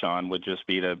could do, Sean, would just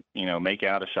be to, make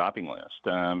out a shopping list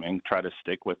and try to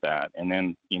stick with that. And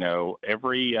then,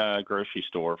 every grocery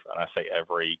store, and I say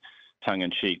every,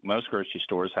 tongue-in-cheek, most grocery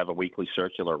stores have a weekly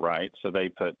circular, right? So they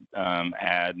put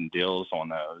ad and deals on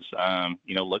those.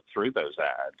 Look through those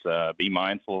ads. Be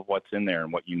mindful of what's in there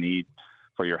and what you need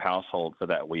for your household for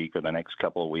that week or the next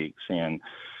couple of weeks, and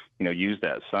use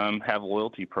that. Some have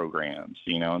loyalty programs,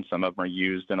 and some of them are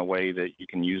used in a way that you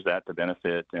can use that to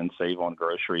benefit and save on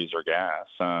groceries or gas.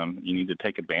 You need to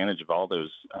take advantage of all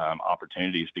those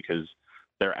opportunities because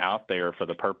they're out there for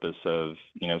the purpose of,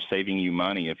 saving you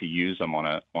money if you use them on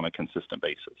a consistent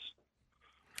basis.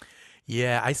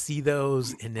 Yeah, I see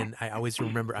those, and then I always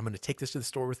remember I'm going to take this to the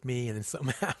store with me, and then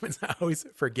something happens. I always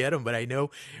forget them, but I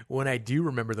know when I do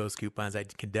remember those coupons, I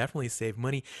can definitely save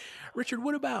money. Richard,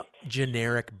 what about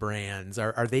generic brands?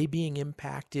 Are they being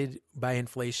impacted by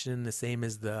inflation the same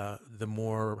as the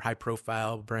more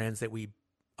high-profile brands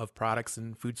of products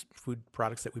and food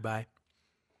products that we buy?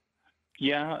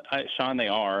 Yeah, Sean, they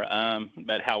are.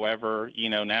 But however,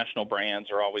 national brands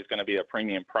are always going to be a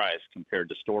premium price compared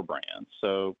to store brands.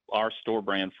 So our store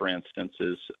brand, for instance,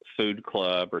 is Food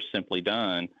Club or Simply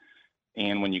Done.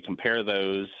 And when you compare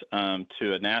those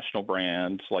to a national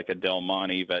brand like a Del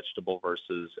Monte vegetable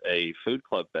versus a Food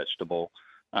Club vegetable,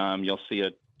 you'll see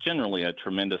generally a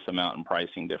tremendous amount in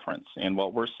pricing difference. And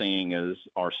what we're seeing is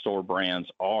our store brands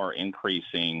are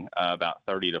increasing about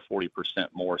 30 to 40%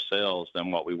 more sales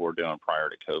than what we were doing prior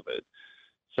to COVID.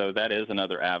 So that is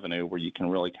another avenue where you can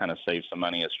really kind of save some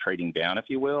money as trading down, if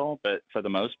you will. But for the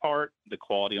most part, the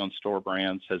quality on store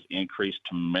brands has increased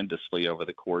tremendously over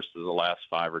the course of the last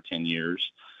 5 or 10 years.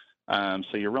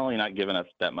 So you're really not giving us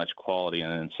that much quality,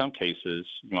 and in some cases,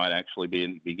 you might actually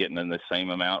be getting in the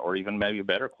same amount or even maybe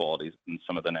better quality than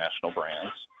some of the national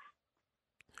brands.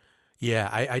 Yeah,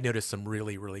 I noticed some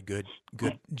really, really good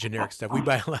generic stuff. We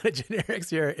buy a lot of generics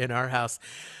here in our house.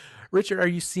 Richard, are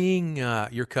you seeing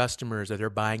your customers, are their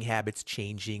buying habits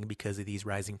changing because of these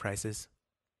rising prices?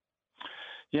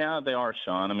 Yeah, they are,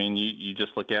 Sean. I mean, you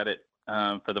just look at it.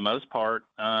 For the most part,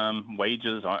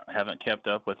 wages haven't kept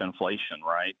up with inflation,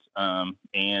 right?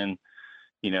 And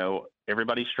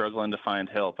everybody's struggling to find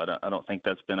help. I don't think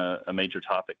that's been a major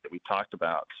topic that we've talked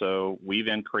about. So we've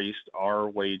increased our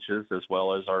wages as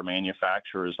well as our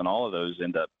manufacturers, and all of those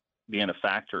end up being a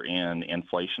factor in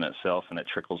inflation itself, and it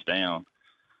trickles down.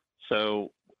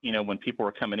 So when people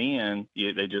are coming in,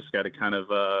 they just got to kind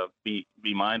of be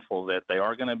mindful that they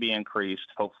are going to be increased.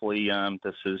 Hopefully,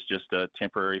 this is just a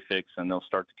temporary fix, and they'll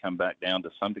start to come back down to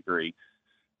some degree.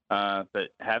 But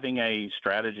having a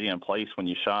strategy in place when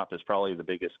you shop is probably the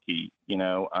biggest key.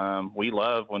 We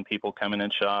love when people come in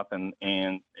and shop, and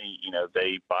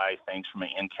they buy things from an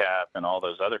end cap and all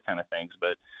those other kind of things.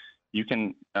 But you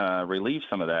can relieve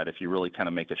some of that if you really kind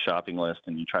of make a shopping list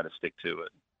and you try to stick to it.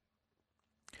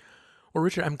 Well,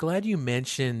 Richard, I'm glad you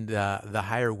mentioned the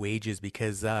higher wages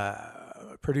because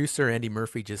producer Andy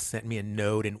Murphy just sent me a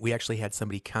note, and we actually had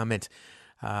somebody comment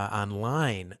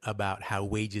online about how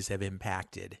wages have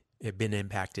been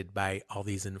impacted by all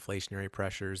these inflationary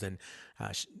pressures. And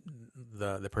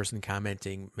the person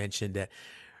commenting mentioned that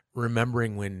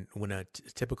remembering when a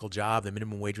typical job, the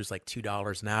minimum wage was like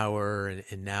 $2 an hour,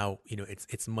 and now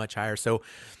it's much higher. So,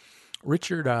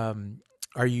 Richard,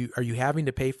 Are you having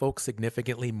to pay folks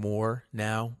significantly more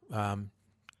now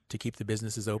to keep the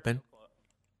businesses open?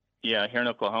 Yeah, here in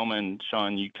Oklahoma, and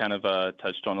Sean, you kind of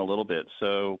touched on a little bit.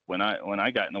 So when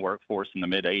I got in the workforce in the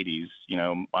mid '80s,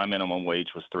 my minimum wage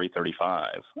was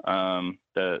 $3.35.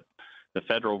 The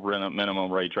federal minimum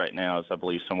wage right now is, I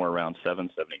believe, somewhere around $7.75.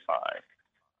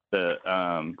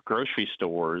 The grocery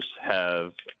stores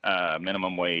have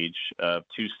minimum wage of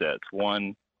two sets.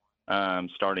 One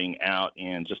starting out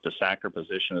in just a sacker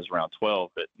position is around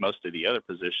 12, but most of the other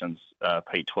positions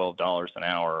pay $12 an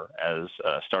hour as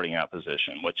a starting out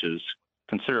position, which is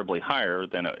considerably higher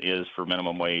than it is for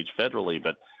minimum wage federally.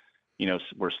 But,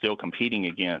 we're still competing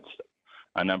against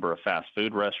a number of fast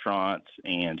food restaurants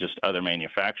and just other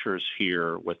manufacturers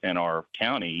here within our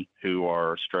county who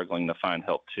are struggling to find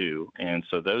help too. And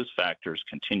so those factors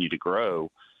continue to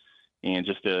grow, and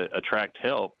just to attract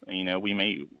help,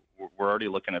 we're already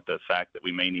looking at the fact that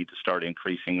we may need to start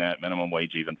increasing that minimum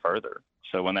wage even further.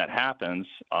 So when that happens,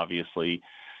 obviously,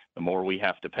 the more we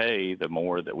have to pay, the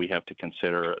more that we have to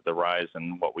consider the rise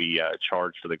in what we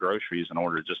charge for the groceries in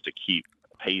order just to keep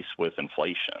pace with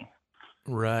inflation.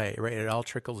 Right. It all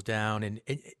trickles down.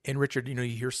 And Richard, you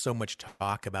hear so much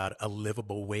talk about a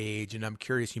livable wage, and I'm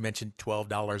curious, you mentioned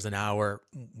 $12 an hour,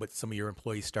 what some of your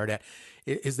employees start at.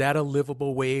 Is that a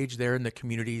livable wage there in the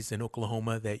communities in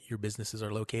Oklahoma that your businesses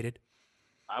are located?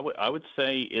 I would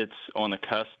say it's on the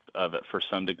cusp of it for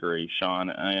some degree, Sean.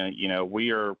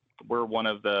 We're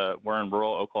in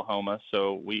rural Oklahoma,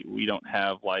 so we don't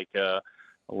have like a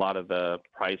a lot of the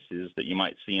prices that you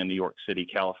might see in New York City,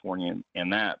 California,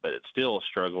 and that, but it's still a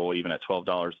struggle even at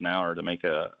 $12 an hour to make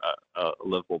a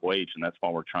livable wage, and that's why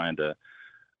we're trying to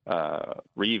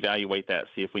reevaluate that,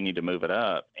 see if we need to move it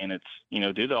up. And it's,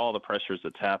 due to all the pressures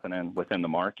that's happening within the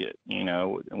market,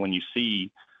 when you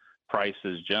see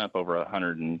prices jump over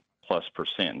 100+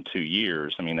 in 2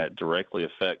 years, I mean, that directly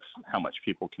affects how much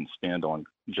people can spend on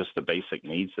just the basic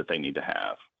needs that they need to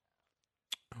have.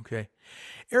 Okay.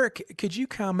 Eric, could you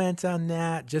comment on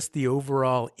that, just the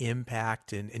overall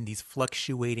impact and these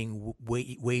fluctuating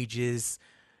wages?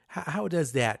 How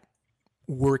does that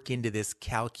work into this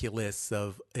calculus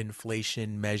of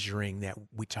inflation measuring that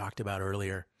we talked about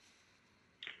earlier?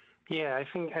 Yeah, I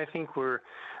think we're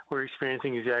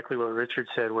experiencing exactly what Richard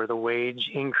said, where the wage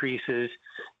increases,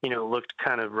 looked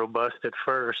kind of robust at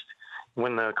first.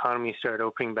 When the economy started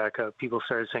opening back up, people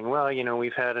started saying, well,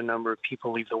 we've had a number of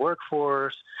people leave the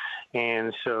workforce,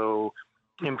 and so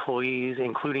employees,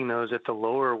 including those at the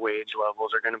lower wage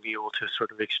levels, are going to be able to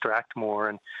sort of extract more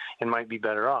and might be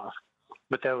better off.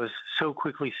 But that was so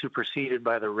quickly superseded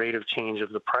by the rate of change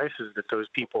of the prices that those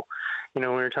people, we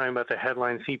were talking about the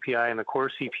headline CPI and the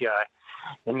core CPI,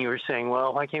 and you were saying,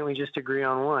 well, why can't we just agree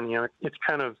on one? It's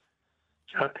kind of,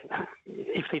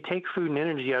 if they take food and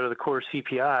energy out of the core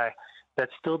CPI, that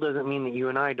still doesn't mean that you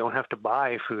and I don't have to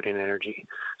buy food and energy.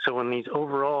 So when these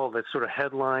overall, that sort of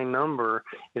headline number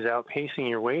is outpacing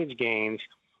your wage gains,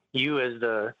 you as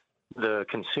the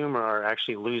consumer are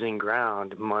actually losing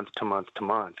ground month to month to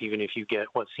month, even if you get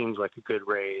what seems like a good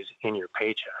raise in your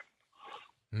paycheck.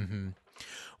 Mm-hmm.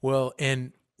 Well,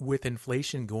 and with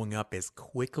inflation going up as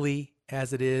quickly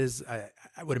as it is,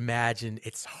 I would imagine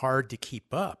it's hard to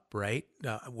keep up, right?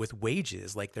 With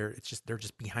wages, like they're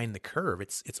just behind the curve.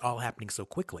 It's all happening so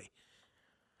quickly.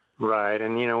 Right,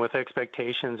 and with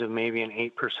expectations of maybe an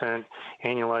 8%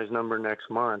 annualized number next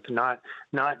month, not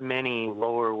many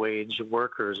lower wage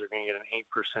workers are going to get an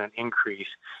 8% increase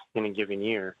in a given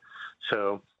year.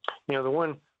 So, the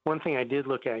one thing I did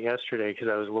look at yesterday, because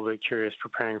I was a little bit curious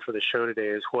preparing for the show today,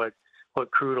 is what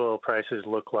crude oil prices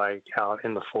look like out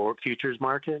in the futures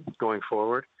market going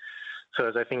forward. So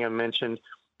as I think I mentioned,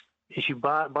 if you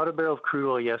bought a barrel of crude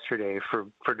oil yesterday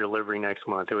for delivery next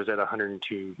month, it was at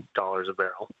 $102 a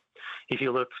barrel. If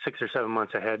you look 6 or 7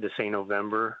 months ahead to, say,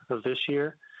 November of this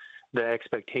year, the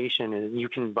expectation is you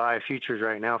can buy futures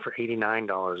right now for $89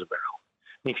 a barrel.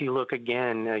 If you look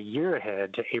again a year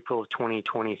ahead to April of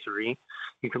 2023,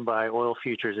 you can buy oil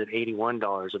futures at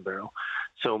 $81 a barrel.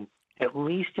 So at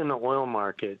least in the oil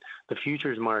market, the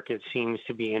futures market seems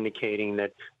to be indicating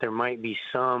that there might be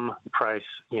some price,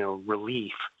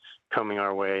 relief coming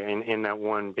our way in that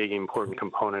one big important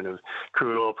component of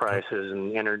crude oil prices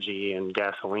and energy and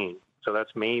gasoline. So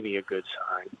that's maybe a good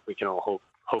sign. We can all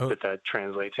hope that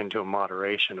translates into a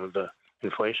moderation of the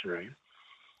inflation rate.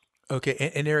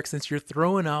 Okay, and Eric, since you're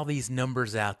throwing all these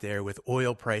numbers out there with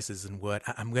oil prices and what,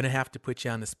 I'm going to have to put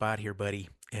you on the spot here, buddy.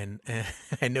 And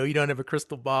I know you don't have a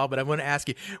crystal ball, but I want to ask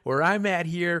you, where I'm at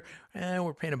here,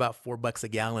 we're paying about $4 a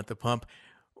gallon at the pump.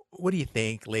 What do you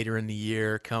think later in the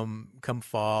year, come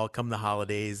fall, come the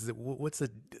holidays? What's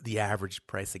the average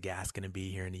price of gas going to be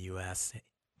here in the U.S.?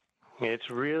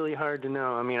 It's really hard to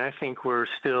know. I mean, I think we're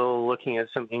still looking at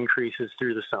some increases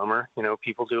through the summer.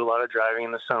 People do a lot of driving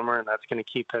in the summer, and that's going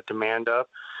to keep that demand up.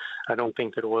 I don't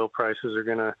think that oil prices are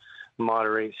going to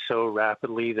moderate so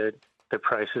rapidly that the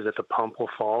prices at the pump will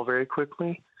fall very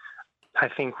quickly. I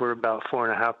think we're about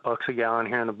 $4.50 a gallon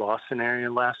here in the Boston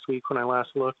area last week when I last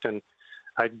looked, and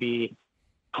I'd be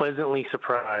pleasantly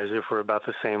surprised if we're about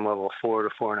the same level, $4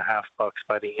 to $4.50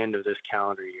 by the end of this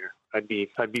calendar year. I'd be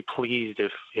pleased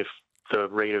if the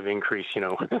rate of increase,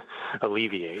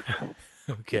 alleviates.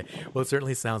 Okay. Well, it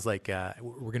certainly sounds like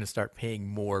we're going to start paying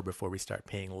more before we start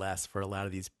paying less for a lot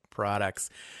of these products.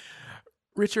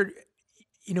 Richard,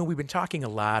 we've been talking a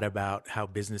lot about how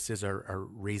businesses are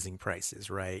raising prices,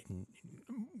 right? And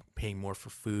paying more for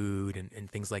food and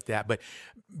things like that. But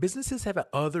businesses have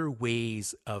other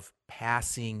ways of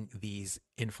passing these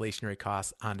inflationary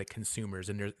costs onto consumers.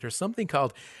 And there's something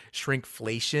called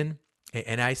shrinkflation.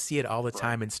 And I see it all the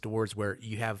time in stores where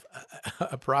you have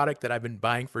a product that I've been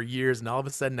buying for years, and all of a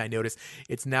sudden I notice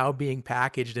it's now being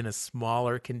packaged in a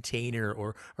smaller container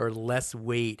or less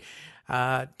weight.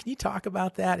 Can you talk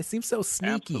about that? It seems so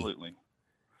sneaky. Absolutely.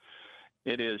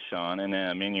 It is, Sean, and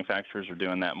manufacturers are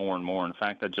doing that more and more. In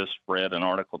fact, I just read an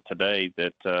article today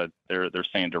that they're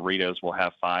saying Doritos will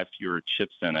have 5 fewer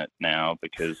chips in it now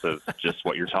because of just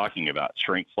what you're talking about,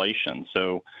 shrinkflation.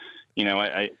 So,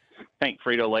 think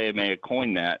Frito-Lay may have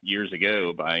coined that years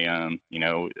ago by,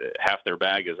 half their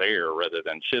bag is air rather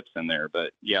than chips in there.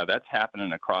 But yeah, that's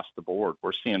happening across the board.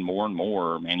 We're seeing more and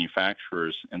more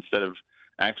manufacturers, instead of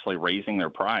actually raising their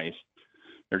price,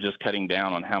 they're just cutting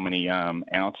down on how many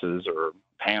ounces or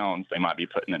pounds they might be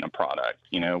putting in a product.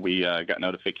 We got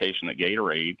notification that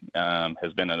Gatorade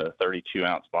has been at a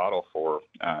 32-ounce bottle for,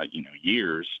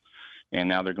 years, and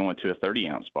now they're going to a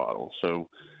 30-ounce bottle. So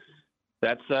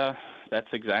that's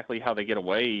exactly how they get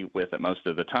away with it most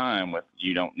of the time.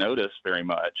 You don't notice very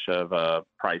much of a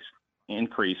price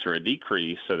increase or a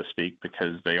decrease, so to speak,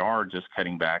 because they are just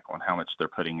cutting back on how much they're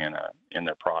putting in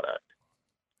their product.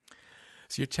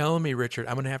 So you're telling me, Richard,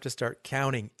 I'm going to have to start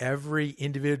counting every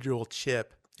individual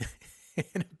chip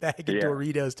in a bag of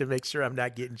Doritos to make sure I'm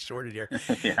not getting shorted here.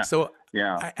 So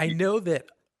I know that,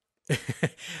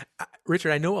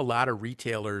 Richard, I know a lot of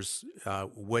retailers,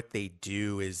 what they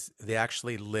do is they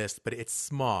actually list, but it's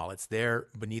small. It's there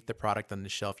beneath the product on the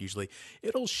shelf usually.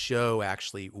 It'll show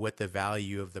actually what the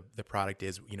value of the product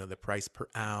is, the price per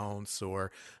ounce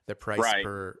or the price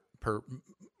per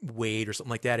weight or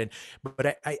something like that.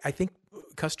 But I think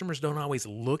customers don't always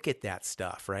look at that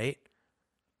stuff, right?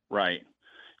 Right.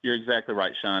 You're exactly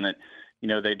right, Sean.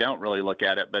 They don't really look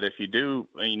at it, but if you do,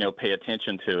 pay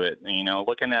attention to it,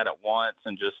 looking at it once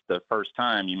and just the first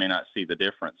time, you may not see the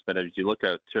difference. But as you look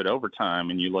to it over time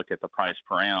and you look at the price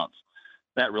per ounce,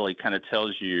 that really kind of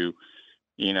tells you,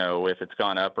 if it's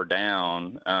gone up or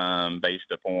down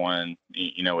based upon,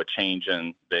 a change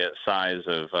in the size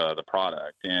of the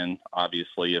product. And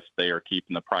obviously, if they are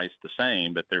keeping the price the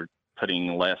same, but they're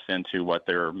putting less into what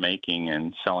they're making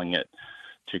and selling it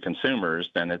to consumers,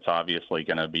 then it's obviously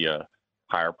going to be a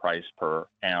higher price per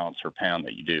ounce or pound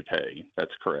that you do pay.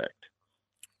 That's correct.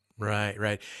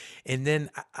 Right. And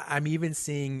then I'm even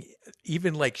seeing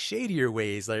like shadier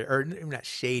ways, or not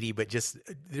shady, but just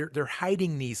they're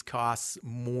hiding these costs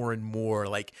more and more.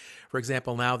 Like, for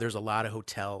example, now there's a lot of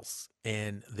hotels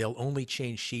and they'll only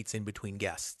change sheets in between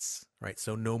guests, right?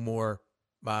 So no more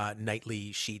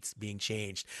nightly sheets being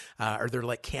changed. Or they're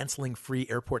like canceling free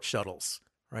airport shuttles,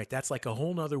 right? That's like a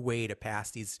whole nother way to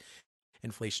pass these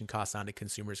inflation costs on to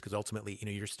consumers, because ultimately,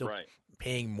 you're still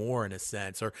paying more in a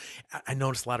sense. Or I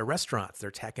noticed a lot of restaurants,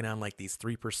 they're tacking on like these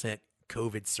 3%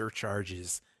 COVID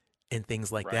surcharges and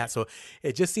things like that. So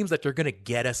it just seems like they're going to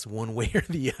get us one way or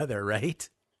the other, right?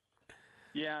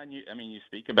 Yeah, and you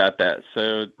speak about that.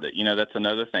 So, that's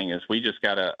another thing is we just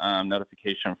got a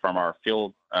notification from our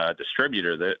fuel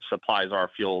distributor that supplies our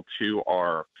fuel to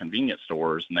our convenience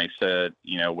stores. And they said,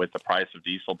 with the price of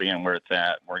diesel being where it's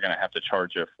at, we're going to have to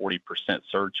charge a 40%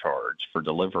 surcharge for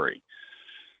delivery.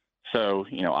 So,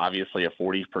 obviously a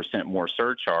 40% more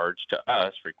surcharge to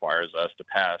us requires us to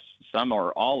pass some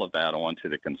or all of that on to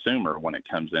the consumer when it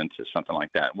comes into something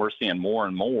like that. We're seeing more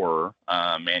and more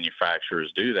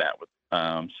manufacturers do that with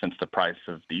since the price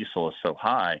of diesel is so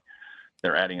high,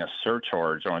 they're adding a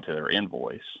surcharge onto their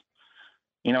invoice.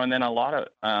 And then a lot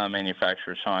of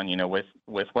manufacturers, Sean, with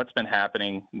what's been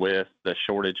happening with the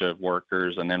shortage of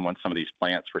workers, and then when some of these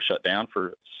plants were shut down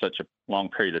for such a long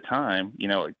period of time,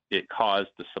 it caused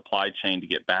the supply chain to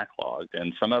get backlogged,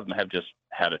 and some of them have just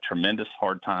had a tremendous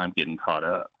hard time getting caught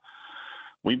up.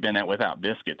 We've been without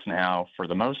biscuits now for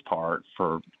the most part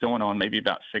for going on maybe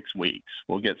about 6 weeks.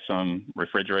 We'll get some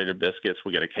refrigerated biscuits.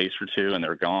 We'll get a case or two, and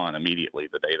they're gone immediately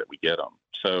the day that we get them.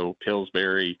 So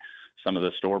Pillsbury, some of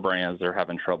the store brands, they're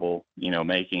having trouble,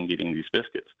 getting these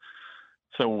biscuits.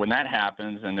 So when that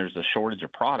happens and there's a shortage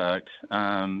of product,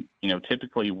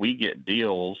 typically we get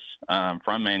deals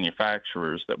from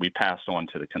manufacturers that we pass on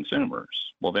to the consumers.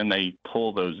 Well, then they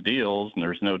pull those deals and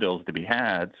there's no deals to be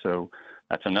had. So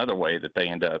that's another way that they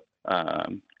end up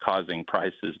causing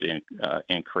prices to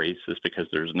increase, is because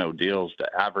there's no deals to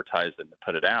advertise it and to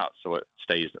put it out, so it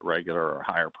stays at regular or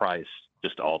higher price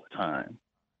just all the time.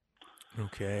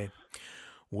 Okay.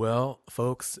 Well,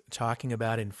 folks, talking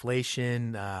about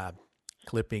inflation,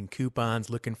 clipping coupons,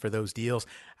 looking for those deals,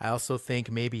 I also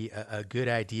think maybe a good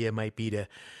idea might be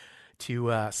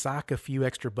to sock a few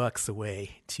extra bucks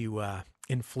away to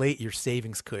inflate your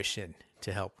savings cushion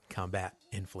to help combat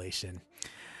inflation.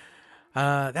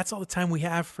 That's all the time we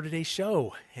have for today's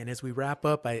show. And as we wrap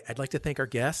up, I'd like to thank our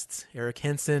guests, Eric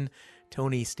Henson,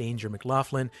 Tony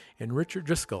Stanger-McLaughlin, and Richard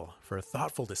Driscoll for a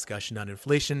thoughtful discussion on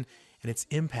inflation and its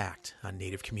impact on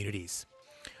Native communities.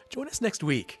 Join us next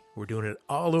week. We're doing it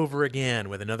all over again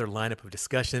with another lineup of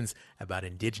discussions about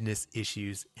Indigenous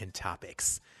issues and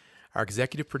topics. Our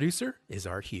executive producer is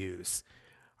Art Hughes.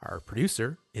 Our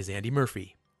producer is Andy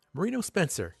Murphy. Marino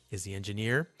Spencer is the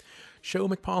engineer. Sho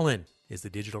McPaulin is the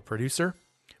digital producer.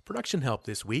 Production help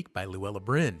this week by Luella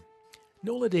Bryn.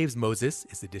 Nola Daves Moses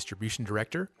is the distribution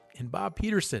director, and Bob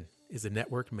Peterson is the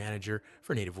network manager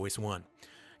for Native Voice One.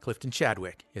 Clifton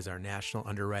Chadwick is our national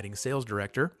underwriting sales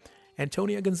director.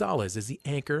 Antonia Gonzalez is the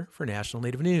anchor for National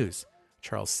Native News.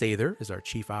 Charles Sather is our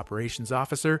chief operations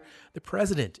officer. The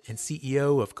president and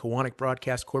CEO of Koahnic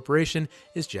Broadcast Corporation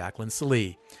is Jacqueline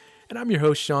Salee. And I'm your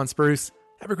host, Sean Spruce.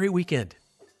 Have a great weekend.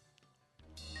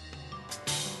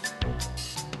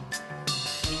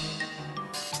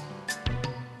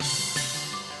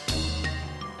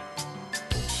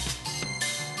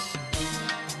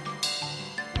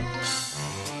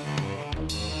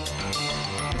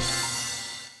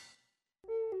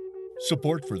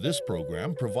 Support for this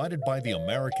program provided by the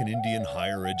American Indian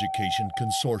Higher Education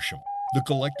Consortium, the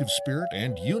collective spirit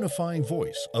and unifying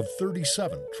voice of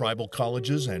 37 tribal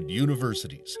colleges and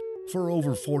universities. For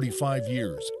over 45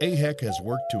 years, AHEC has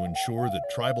worked to ensure that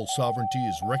tribal sovereignty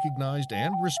is recognized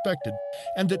and respected,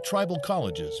 and that tribal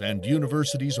colleges and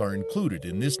universities are included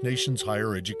in this nation's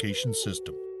higher education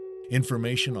system.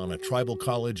 Information on a tribal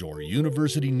college or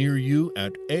university near you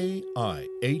at aihec.org.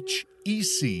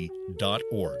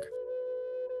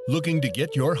 Looking to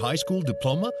get your high school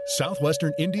diploma?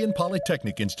 Southwestern Indian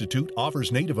Polytechnic Institute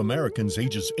offers Native Americans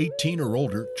ages 18 or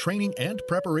older training and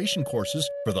preparation courses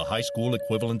for the high school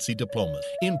equivalency diploma,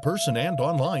 in person and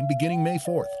online beginning May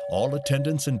 4th. All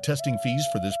attendance and testing fees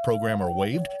for this program are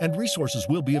waived, and resources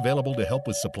will be available to help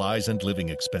with supplies and living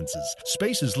expenses.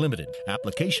 Space is limited.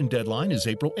 Application deadline is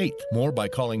April 8th. More by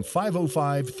calling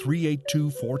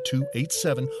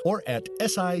 505-382-4287 or at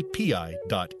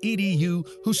sipi.edu,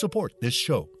 who support this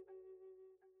show.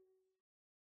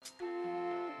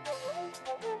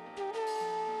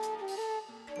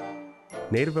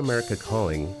 Native America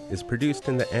Calling is produced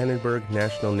in the Annenberg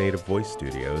National Native Voice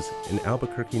Studios in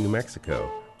Albuquerque, New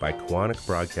Mexico by Koahnic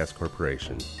Broadcast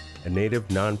Corporation, a Native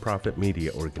nonprofit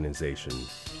media organization.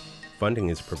 Funding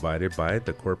is provided by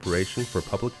the Corporation for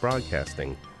Public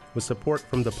Broadcasting with support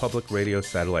from the Public Radio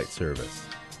Satellite Service.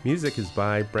 Music is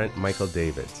by Brent Michael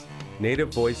Davids.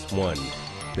 Native Voice One,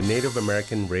 the Native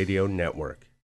American Radio Network.